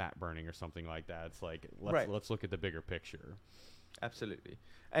amount of fat burning or something like that. It's like, let's look at the bigger picture. Absolutely.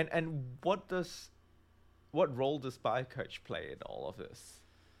 And what role does BioCoach play in all of this?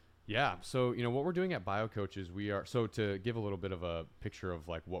 Yeah. So, what we're doing at BioCoach is so to give a little bit of a picture of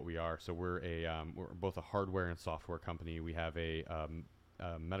like what we are. So we're we're both a hardware and software company. We have a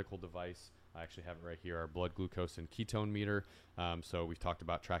medical device. I actually have it right here, our blood glucose and ketone meter. So we've talked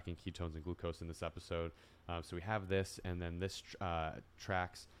about tracking ketones and glucose in this episode. So we have this, and then this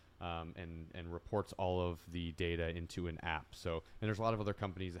tracks and reports all of the data into an app. So, and there's a lot of other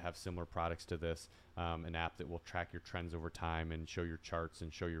companies that have similar products to this, an app that will track your trends over time and show your charts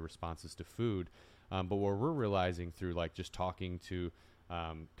and show your responses to food. But what we're realizing through like just talking to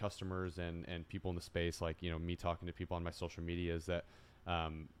customers and people in the space, like, me talking to people on my social media, is that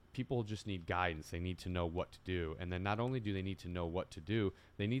people just need guidance. They need to know what to do. And then not only do they need to know what to do,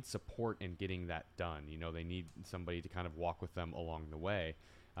 they need support in getting that done. They need somebody to kind of walk with them along the way.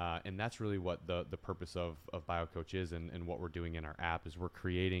 And that's really what the purpose of BioCoach is, and what we're doing in our app is we're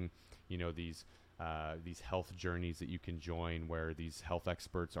creating, these health journeys that you can join, where these health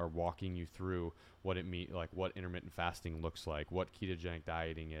experts are walking you through what it means, like what intermittent fasting looks like, what ketogenic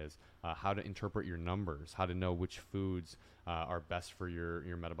dieting is, how to interpret your numbers, how to know which foods are best for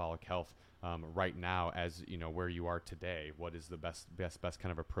your metabolic health right now, as where you are today, what is the best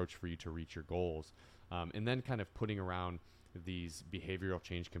kind of approach for you to reach your goals, and then kind of putting around these behavioral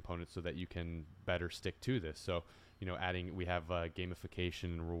change components so that you can better stick to this. So, we have gamification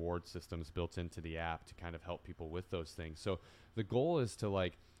and reward systems built into the app to kind of help people with those things. So the goal is to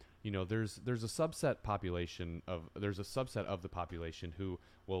like, there's a subset of the population who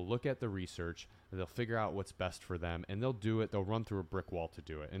will look at the research, they'll figure out what's best for them, and they'll run through a brick wall to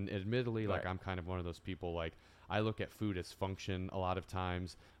do it. And admittedly, like, I'm kind of one of those people, like, I look at food as function a lot of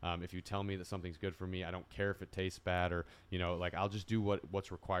times. If you tell me that something's good for me, I don't care if it tastes bad, or, like, I'll just do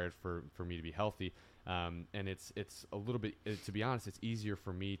what's required for me to be healthy. And it's a little bit, to be honest, it's easier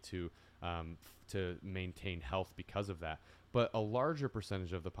for me to maintain health because of that. But a larger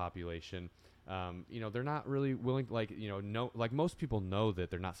percentage of the population, they're not really willing, like, like most people know that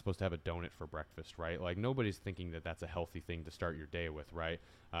they're not supposed to have a donut for breakfast, right? Like, nobody's thinking that that's a healthy thing to start your day with, right?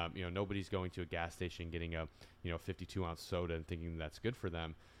 Nobody's going to a gas station getting a 52-ounce soda and thinking that's good for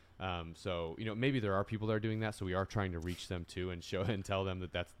them. So, maybe there are people that are doing that, so we are trying to reach them too and show and tell them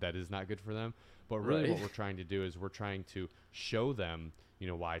that is not good for them. But really what we're trying to do is we're trying to show them,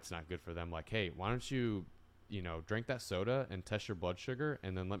 why it's not good for them. Like, hey, why don't you drink that soda and test your blood sugar,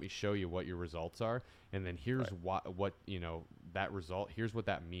 and then let me show you what your results are. And then here's what that result, here's what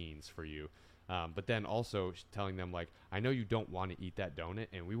that means for you. But then also telling them, like, I know you don't want to eat that donut,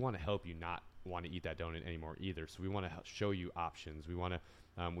 and we want to help you not want to eat that donut anymore either. So we want to show you options. We want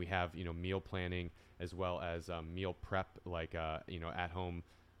to, we have, meal planning as well as meal prep, like, at home,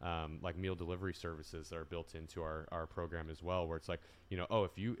 like meal delivery services that are built into our program as well, where it's like,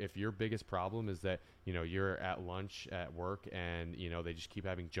 if your biggest problem is that, you're at lunch at work and, they just keep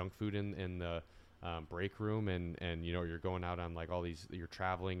having junk food in the break room, and you're going out on like all these, you're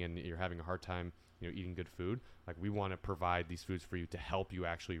traveling and you're having a hard time eating good food. Like, we want to provide these foods for you to help you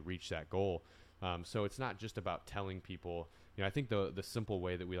actually reach that goal. So it's not just about telling people. I think the simple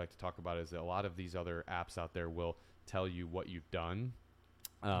way that we like to talk about it is that a lot of these other apps out there will tell you what you've done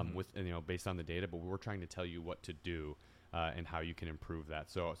with based on the data, but we're trying to tell you what to do and how you can improve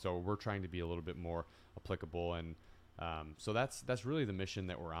that. So we're trying to be a little bit more applicable, and so that's really the mission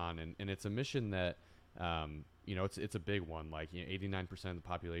that we're on, and it's a mission that it's a big one. Like, 89% of the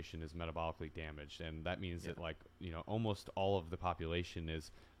population is metabolically damaged, and that means that, like, almost all of the population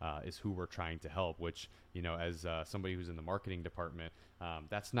is who we're trying to help. Which, as somebody who's in the marketing department,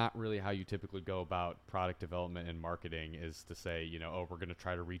 that's not really how you typically go about product development and marketing. Is to say, we're going to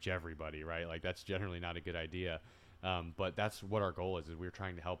try to reach everybody, right? Like, that's generally not a good idea. But that's what our goal is we're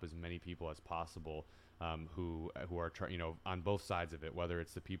trying to help as many people as possible who are on both sides of it, whether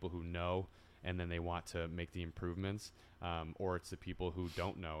it's the people who know and then they want to make the improvements, or it's the people who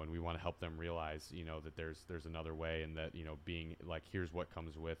don't know and we want to help them realize, that there's another way, and that, being like, here's what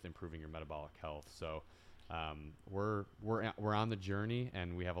comes with improving your metabolic health. So we're on the journey,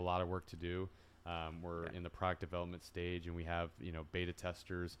 and we have a lot of work to do. We're in the product development stage, and we have, beta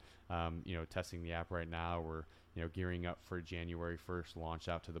testers, testing the app right now. We're, gearing up for January 1st launch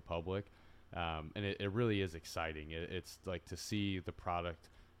out to the public. And it really is exciting. It's like to see the product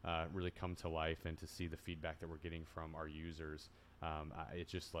really come to life, and to see the feedback that we're getting from our users.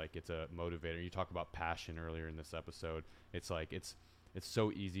 It's just like, it's a motivator. You talk about passion earlier in this episode. It's like, it's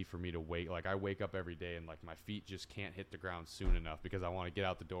so easy for me to wait. Like, I wake up every day and, like, my feet just can't hit the ground soon enough because I want to get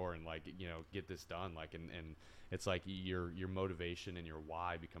out the door and, like, get this done. Like, and it's like your motivation and your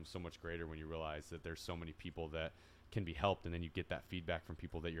why becomes so much greater when you realize that there's so many people that can be helped, and then you get that feedback from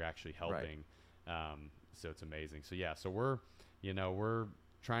people that you're actually helping. Right. So it's amazing. So yeah, so we're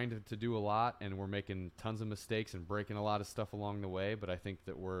trying to do a lot, and we're making tons of mistakes and breaking a lot of stuff along the way. But I think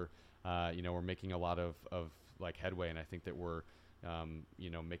that we're making a lot of like headway, and I think that we're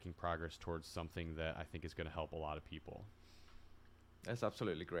making progress towards something that I think is going to help a lot of people. That's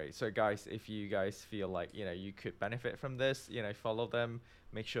absolutely great. So guys, if you guys feel like, you could benefit from this, follow them,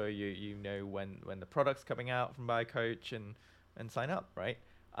 make sure you know when the product's coming out from BioCoach, and sign up, right?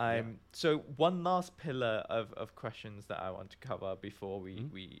 So one last pillar of questions that I want to cover before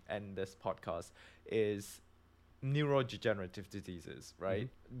we end this podcast is neurodegenerative diseases, right?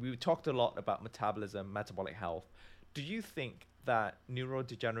 We talked a lot about metabolism, metabolic health. Do you think that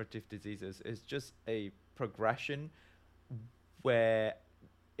neurodegenerative diseases is just a progression where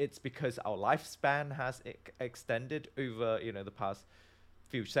it's because our lifespan has extended over, the past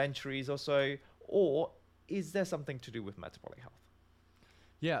few centuries or so, or is there something to do with metabolic health?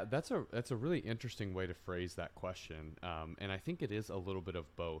 Yeah, that's a really interesting way to phrase that question, and I think it is a little bit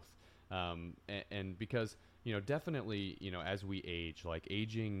of both, and because definitely as we age, like,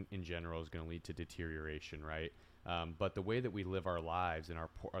 aging in general is going to lead to deterioration, right? But the way that we live our lives and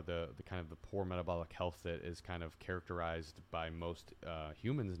the kind of the poor metabolic health that is kind of characterized by most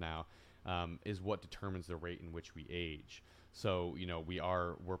humans now is what determines the rate in which we age. So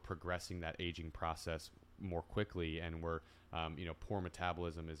we're progressing that aging process more quickly, and we're poor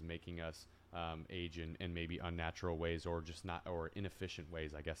metabolism is making us age in maybe unnatural ways, or just not, or inefficient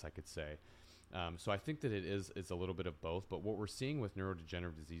ways, I guess I could say. So I think that it's a little bit of both, but what we're seeing with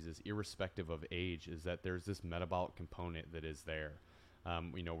neurodegenerative diseases, irrespective of age, is that there's this metabolic component that is there.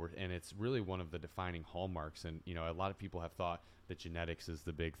 And it's really one of the defining hallmarks. And, a lot of people have thought that genetics is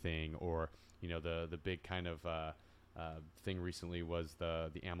the big thing, or, the big kind of thing recently was the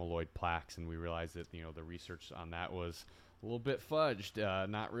amyloid plaques. And we realized that, the research on that was a little bit fudged,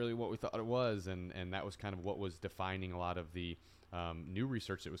 not really what we thought it was. And that was kind of what was defining a lot of the new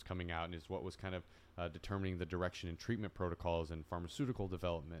research that was coming out, and is what was kind of determining the direction in treatment protocols and pharmaceutical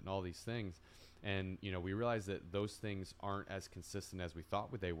development and all these things. And, we realized that those things aren't as consistent as we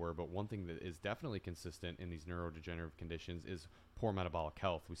thought they were. But one thing that is definitely consistent in these neurodegenerative conditions is poor metabolic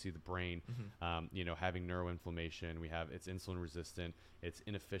health. We see the brain, having neuroinflammation. It's insulin resistant. It's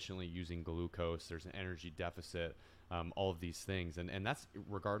inefficiently using glucose. There's an energy deficit. All of these things. And that's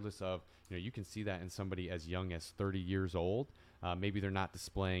regardless of, you can see that in somebody as young as 30 years old. Maybe they're not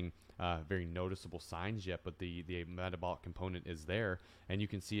displaying very noticeable signs yet, but the metabolic component is there, and you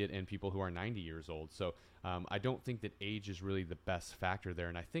can see it in people who are 90 years old. So I don't think that age is really the best factor there.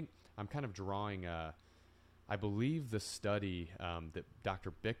 And I think I'm kind of drawing I believe the study that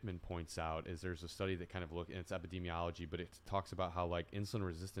Dr. Bickman points out is there's a study that kind of and it's epidemiology, but it talks about how, like, insulin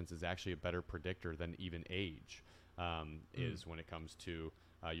resistance is actually a better predictor than even age is when it comes to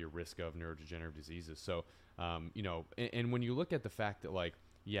your risk of neurodegenerative diseases. So, and when you look at the fact that, like,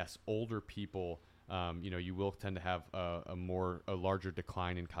 yes, older people you will tend to have a larger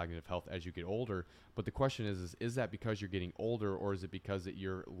decline in cognitive health as you get older. But the question is that because you're getting older, or is it because that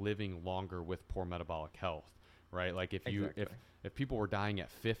you're living longer with poor metabolic health, right? Like if people were dying at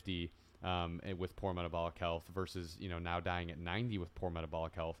 50 and with poor metabolic health versus now dying at 90 with poor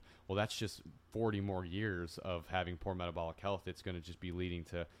metabolic health, well, that's just 40 more years of having poor metabolic health. It's going to just be leading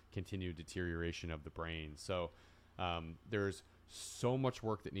to continued deterioration of the brain. So there's so much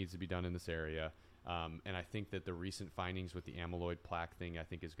work that needs to be done in this area. And I think that the recent findings with the amyloid plaque thing, I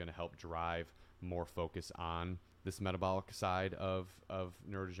think, is going to help drive more focus on this metabolic side of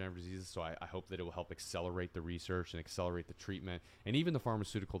neurodegenerative diseases. So I hope that it will help accelerate the research and accelerate the treatment and even the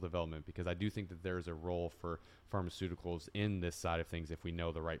pharmaceutical development, because I do think that there is a role for pharmaceuticals in this side of things if we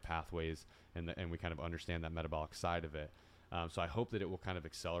know the right pathways and we kind of understand that metabolic side of it. So I hope that it will kind of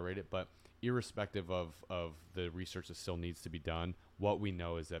accelerate it. But irrespective of the research that still needs to be done, what we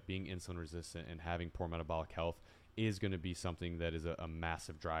know is that being insulin resistant and having poor metabolic health is going to be something that is a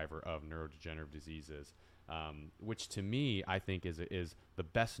massive driver of neurodegenerative diseases, which to me, I think is the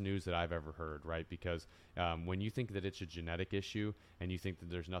best news that I've ever heard, right? Because when you think that it's a genetic issue and you think that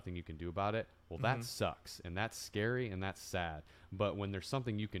there's nothing you can do about it, well, that sucks, and that's scary, and that's sad. But when there's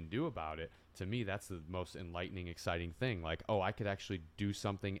something you can do about it, to me, that's the most enlightening, exciting thing. Like, oh, I could actually do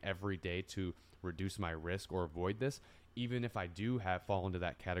something every day to reduce my risk or avoid this. Even if I do fall into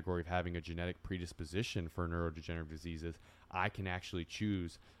that category of having a genetic predisposition for neurodegenerative diseases, I can actually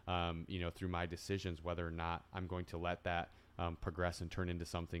choose, through my decisions, whether or not I'm going to let that progress and turn into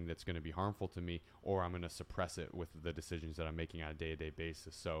something that's going to be harmful to me, or I'm going to suppress it with the decisions that I'm making on a day-to-day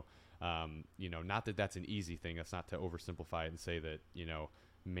basis. So, not that that's an easy thing. That's not to oversimplify it and say that,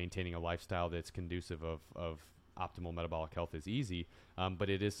 maintaining a lifestyle that's conducive of optimal metabolic health is easy, but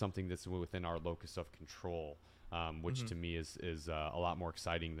it is something that's within our locus of control. Which to me is a lot more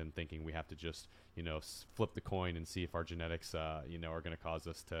exciting than thinking we have to just, flip the coin and see if our genetics, are going to cause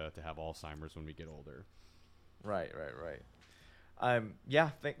us to have Alzheimer's when we get older. Right.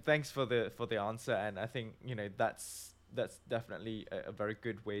 Thanks for the answer. And I think, that's definitely a very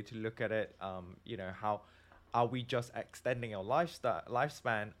good way to look at it. How are we just extending our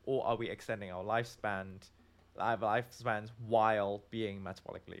lifespan, or are we extending our lifespans while being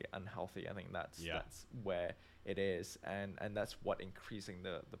metabolically unhealthy? I think that's where it is, and that's what increasing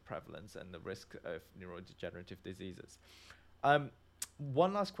the prevalence and the risk of neurodegenerative diseases.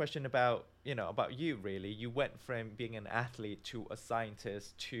 One last question about you, really. You went from being an athlete to a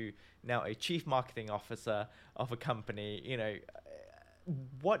scientist to now a chief marketing officer of a company.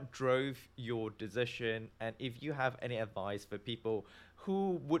 What drove your decision, and if you have any advice for people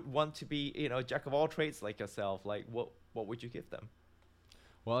who would want to be, jack of all trades like yourself, like what would you give them?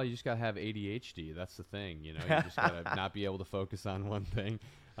 Well, you just got to have ADHD. That's the thing, you just got to not be able to focus on one thing.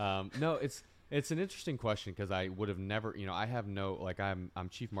 No, it's an interesting question, because I would have never, I have I'm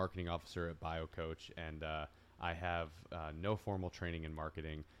chief marketing officer at BioCoach, and I have no formal training in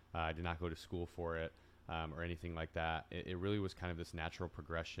marketing. I did not go to school for it. Or anything like that. It really was kind of this natural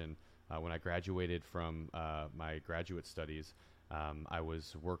progression. When I graduated from my graduate studies, I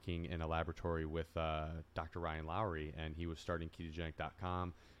was working in a laboratory with Dr. Ryan Lowry, and he was starting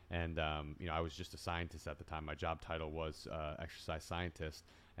ketogenic.com. And, I was just a scientist at the time. My job title was exercise scientist.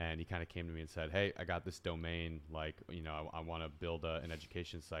 And he kind of came to me and said, hey, I got this domain. Like, I want to build an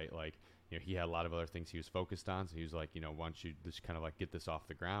education site. Like, he had a lot of other things he was focused on. So he was like, why don't you just kind of like get this off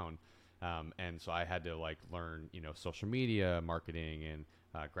the ground? And so I had to learn, social media marketing and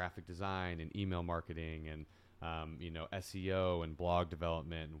graphic design and email marketing and, SEO and blog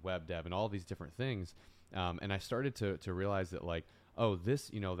development and web dev and all these different things. And I started to realize that this,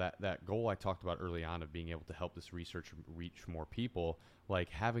 that goal I talked about early on of being able to help this research reach more people,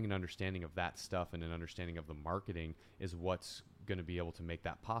 having an understanding of that stuff and an understanding of the marketing is what's going to be able to make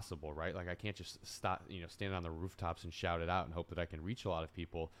that possible, right? I can't just stand on the rooftops and shout it out and hope that I can reach a lot of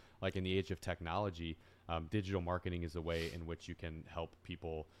people. In the age of technology, digital marketing is a way in which you can help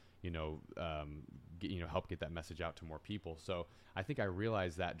people, help get that message out to more people. So I think I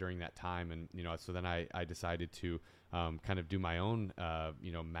realized that during that time. And, so then I decided to kind of do my own,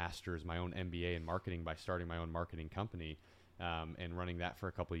 master's, my own MBA in marketing by starting my own marketing company and running that for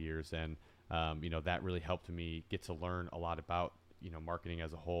a couple of years. And, that really helped me get to learn a lot about, marketing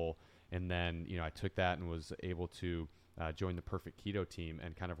as a whole. And then, I took that and was able to join the Perfect Keto team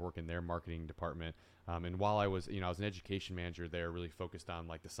and kind of work in their marketing department. And while I was, I was an education manager there, really focused on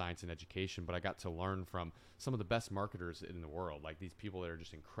the science and education, but I got to learn from some of the best marketers in the world, these people that are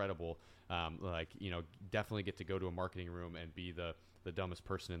just incredible. Definitely get to go to a marketing room and be the dumbest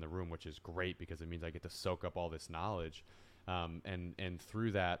person in the room, which is great because it means I get to soak up all this knowledge. And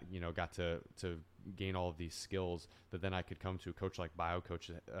through that, got to gain all of these skills that then I could come to a coach like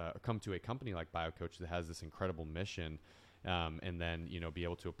BioCoach, come to a company like BioCoach that has this incredible mission, and then be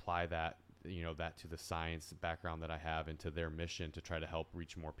able to apply that that to the science background that I have into their mission to try to help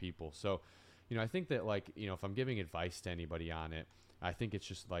reach more people. So, I think that if I'm giving advice to anybody on it, I think it's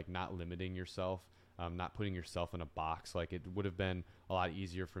just like not limiting yourself. Not putting yourself in a box. Like it would have been a lot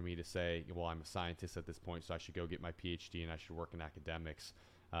easier for me to say, well, I'm a scientist at this point, so I should go get my PhD and I should work in academics.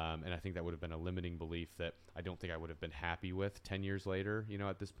 And I think that would have been a limiting belief that I don't think I would have been happy with 10 years later,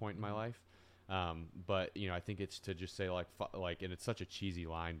 at this point in my life. But I think it's to just say and it's such a cheesy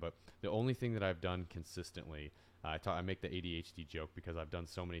line, but the only thing that I've done consistently, I make the ADHD joke because I've done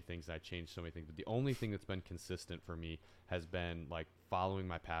so many things and I changed so many things, but the only thing that's been consistent for me has been like following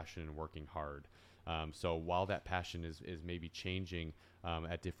my passion and working hard. So while that passion is maybe changing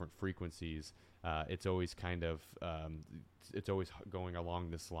at different frequencies, it's always it's always going along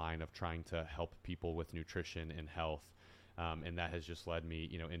this line of trying to help people with nutrition and health. And that has just led me,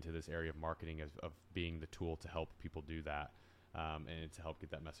 into this area of marketing of being the tool to help people do that, and to help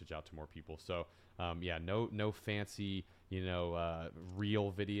get that message out to more people. So, no fancy,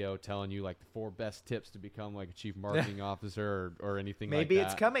 real video telling you like the 4 best tips to become like a chief marketing officer or anything like that. Maybe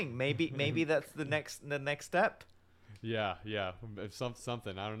it's coming. Maybe that's the next step. Yeah.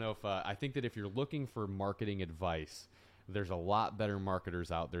 Something. I don't know if I think that if you're looking for marketing advice, there's a lot better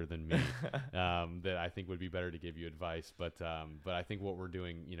marketers out there than me that I think would be better to give you advice. But I think what we're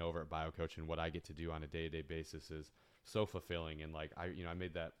doing, over at BioCoach and what I get to do on a day-to-day basis is so fulfilling. And like I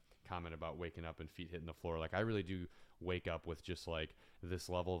made that comment about waking up and feet hitting the floor. Like I really do wake up with just like this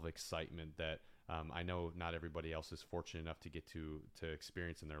level of excitement that I know not everybody else is fortunate enough to get to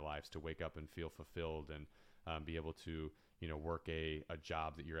experience in their lives, to wake up and feel fulfilled and be able to work a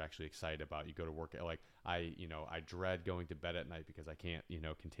job that you're actually excited about. You go to work like I dread going to bed at night because I can't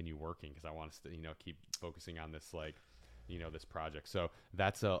continue working because I want to keep focusing on this this project. So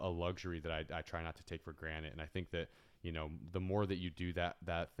that's a luxury that I try not to take for granted. And I think that the more that you do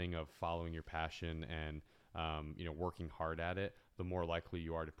that thing of following your passion and working hard at it, the more likely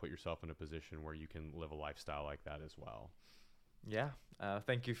you are to put yourself in a position where you can live a lifestyle like that as well. Yeah.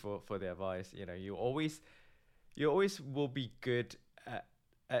 Thank you for the advice. You always will be good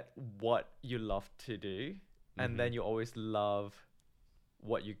at what you love to do, and then you always love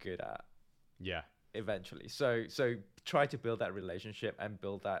what you're good at. Yeah. Eventually. So try to build that relationship and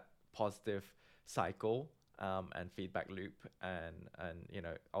build that positive cycle and feedback loop, and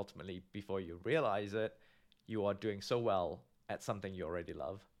ultimately before you realize it, you are doing so well at something you already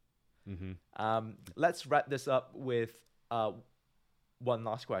love. Let's wrap this up with one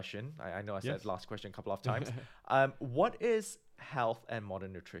last question. I know I said last question a couple of times. What is health and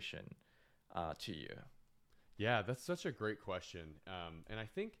modern nutrition to you? Yeah, that's such a great question. And I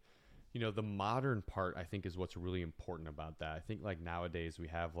think, the modern part, I think, is what's really important about that. I think like nowadays we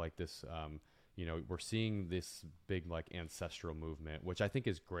have like this, we're seeing this big like ancestral movement, which I think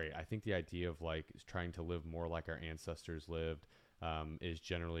is great. I think the idea of like trying to live more like our ancestors lived is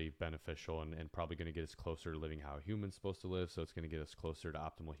generally beneficial and probably going to get us closer to living how a human's supposed to live. So it's going to get us closer to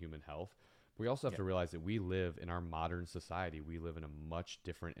optimal human health. But we also have to realize that we live in our modern society. We live in a much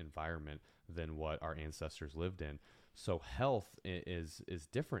different environment than what our ancestors lived in. So health is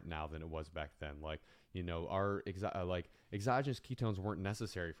different now than it was back then. Like, our exogenous ketones weren't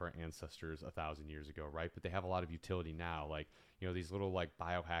necessary for our ancestors 1,000 years ago, right? But they have a lot of utility now. Like, these little like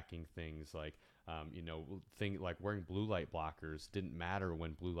biohacking things, like like wearing blue light blockers didn't matter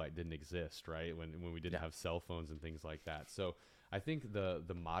when blue light didn't exist, right? When we didn't have cell phones and things like that. So I think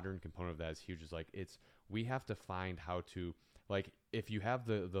the modern component of that is huge. Is like we have to find how to, like, if you have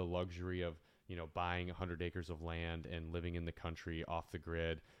the luxury of buying 100 acres of land and living in the country off the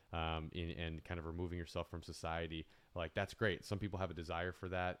grid, and kind of removing yourself from society, like that's great. Some people have a desire for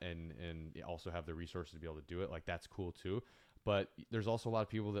that and also have the resources to be able to do it. Like that's cool too. But there's also a lot of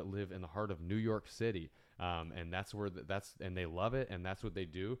people that live in the heart of New York City, and that's where and they love it, and that's what they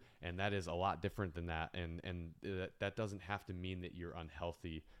do, and that is a lot different than that. And that doesn't have to mean that you're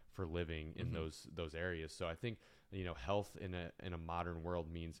unhealthy for living in those areas. So I think health in a modern world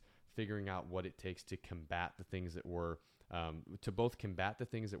means figuring out what it takes to combat the things that we're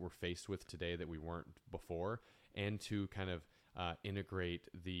faced with today that we weren't before, and to kind of integrate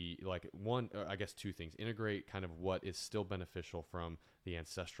two things: integrate kind of what is still beneficial from the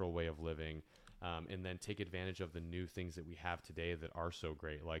ancestral way of living, and then take advantage of the new things that we have today that are so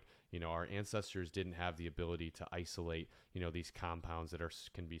great. Like, our ancestors didn't have the ability to isolate, these compounds that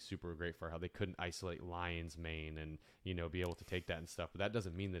can be super great for how they couldn't isolate lion's mane and, be able to take that and stuff. But that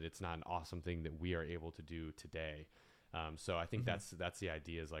doesn't mean that it's not an awesome thing that we are able to do today. So I think that's the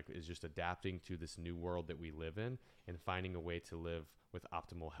idea, is just adapting to this new world that we live in and finding a way to live with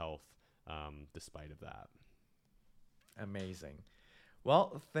optimal health despite of that. Amazing.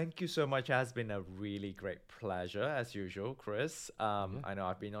 Well, thank you so much. It has been a really great pleasure, as usual, Chris. I know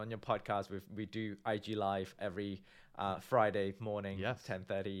I've been on your podcast. We do IG Live every Friday morning,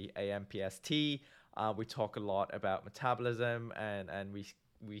 10:30 a.m. PST. We talk a lot about metabolism, and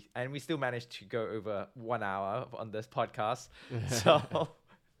we still managed to go over 1 hour on this podcast.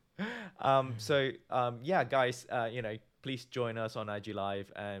 Yeah, guys, please join us on IG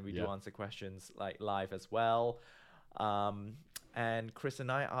Live, and we do answer questions like live as well. And Chris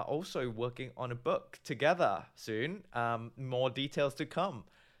and I are also working on a book together soon. More details to come.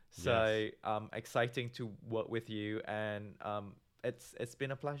 So exciting to work with you, and it's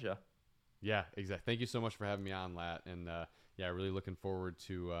been a pleasure. Yeah, exactly. Thank you so much for having me on, Lat. And really looking forward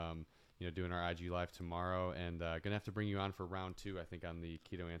to doing our IG Live tomorrow, and gonna have to bring you on for round 2, I think, on the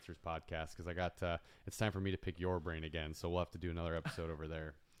Keto Answers podcast, because I got it's time for me to pick your brain again. So we'll have to do another episode over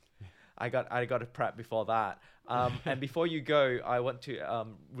there. I got to prep before that. And before you go, I want to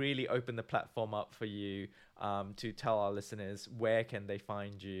really open the platform up for you to tell our listeners where can they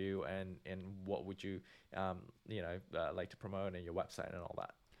find you, and what would you like to promote, and your website and all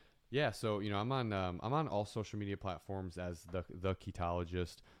that. Yeah, so I'm on all social media platforms as the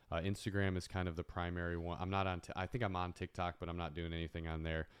Ketologist. Instagram is kind of the primary one. I'm not on. I think I'm on TikTok, but I'm not doing anything on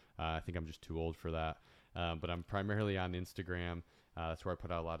there. I think I'm just too old for that. But I'm primarily on Instagram. That's where I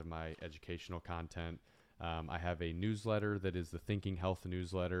put out a lot of my educational content. I have a newsletter that is the Thinking Health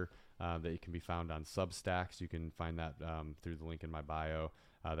newsletter that can be found on Substack. So you can find that through the link in my bio.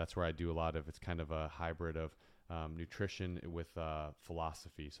 That's where I do a lot of. It's kind of a hybrid of nutrition with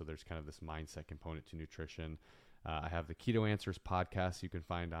philosophy. So there's kind of this mindset component to nutrition. I have the Keto Answers podcast you can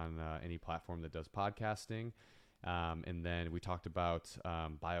find on any platform that does podcasting. And then we talked about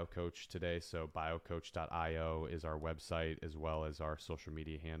BioCoach today. So biocoach.io is our website, as well as our social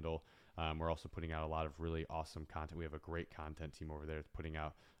media handle. We're also putting out a lot of really awesome content. We have a great content team over there that's putting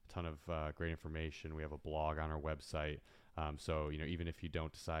out a ton of great information. We have a blog on our website. So even if you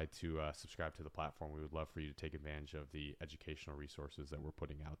don't decide to subscribe to the platform, we would love for you to take advantage of the educational resources that we're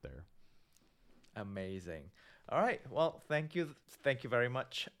putting out there. Amazing. All right. Well, thank you very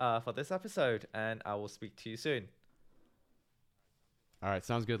much for this episode, and I will speak to you soon. All right.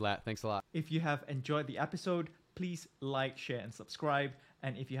 Sounds good, Lat. Thanks a lot. If you have enjoyed the episode, please like, share, and subscribe.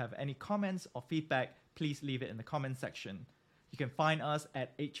 And if you have any comments or feedback, please leave it in the comment section. You can find us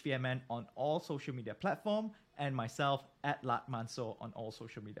at HVMN on all social media platforms, and myself at Lat Mansoor on all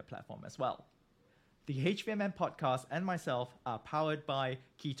social media platforms as well. The HVMN podcast and myself are powered by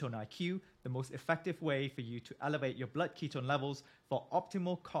Ketone IQ, the most effective way for you to elevate your blood ketone levels for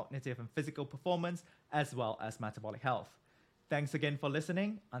optimal cognitive and physical performance, as well as metabolic health. Thanks again for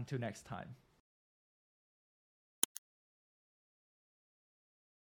listening. Until next time.